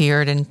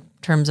 volunteered in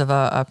terms of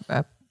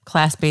a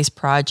class-based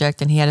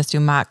project, and he had us do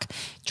mock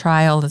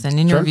trials and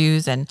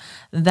interviews. And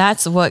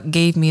that's what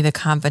gave me the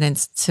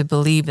confidence to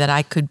believe that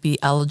I could be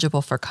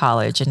eligible for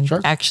college and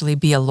actually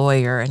be a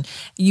lawyer and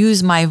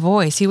use my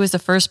voice. He was the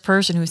first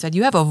person who said,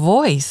 you have a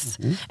voice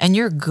and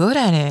you're good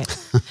at it.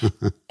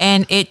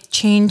 And it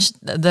changed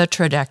the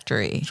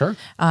trajectory.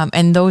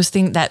 And those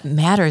things that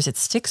matters, it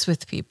sticks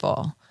with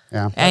people.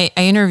 I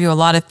interview a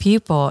lot of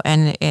people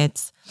and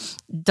it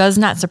does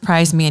not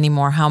surprise me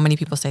anymore how many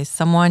people say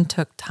someone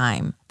took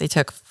time. They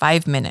took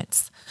 5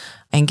 minutes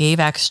and gave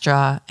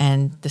extra,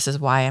 and this is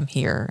why I'm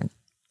here.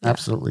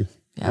 Absolutely.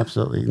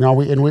 No,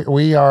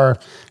 we are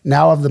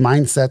now of the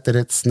mindset that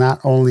it's not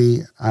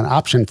only an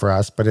option for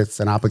us, but it's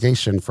an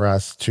obligation for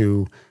us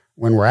to,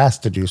 when we're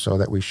asked to do so,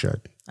 that we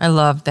should. I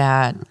love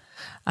that.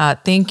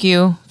 Thank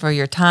you for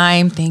your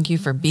time. Thank you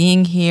for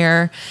being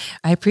here.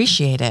 I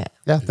appreciate it.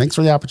 Yeah, thanks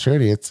for the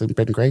opportunity. It's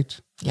been great.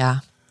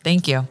 Yeah,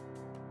 thank you.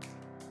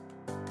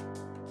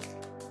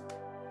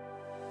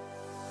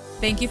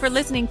 Thank you for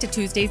listening to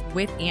Tuesdays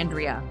with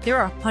Andrea. There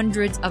are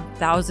hundreds of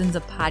thousands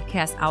of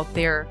podcasts out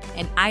there,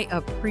 and I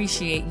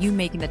appreciate you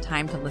making the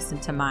time to listen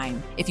to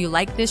mine. If you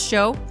like this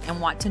show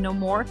and want to know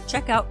more,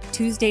 check out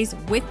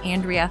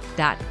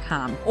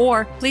TuesdaysWithAndrea.com.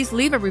 Or please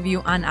leave a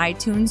review on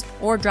iTunes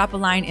or drop a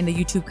line in the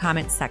YouTube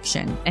comments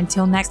section.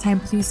 Until next time,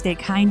 please stay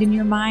kind in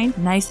your mind,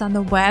 nice on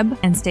the web,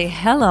 and stay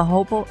hella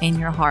hopeful in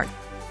your heart.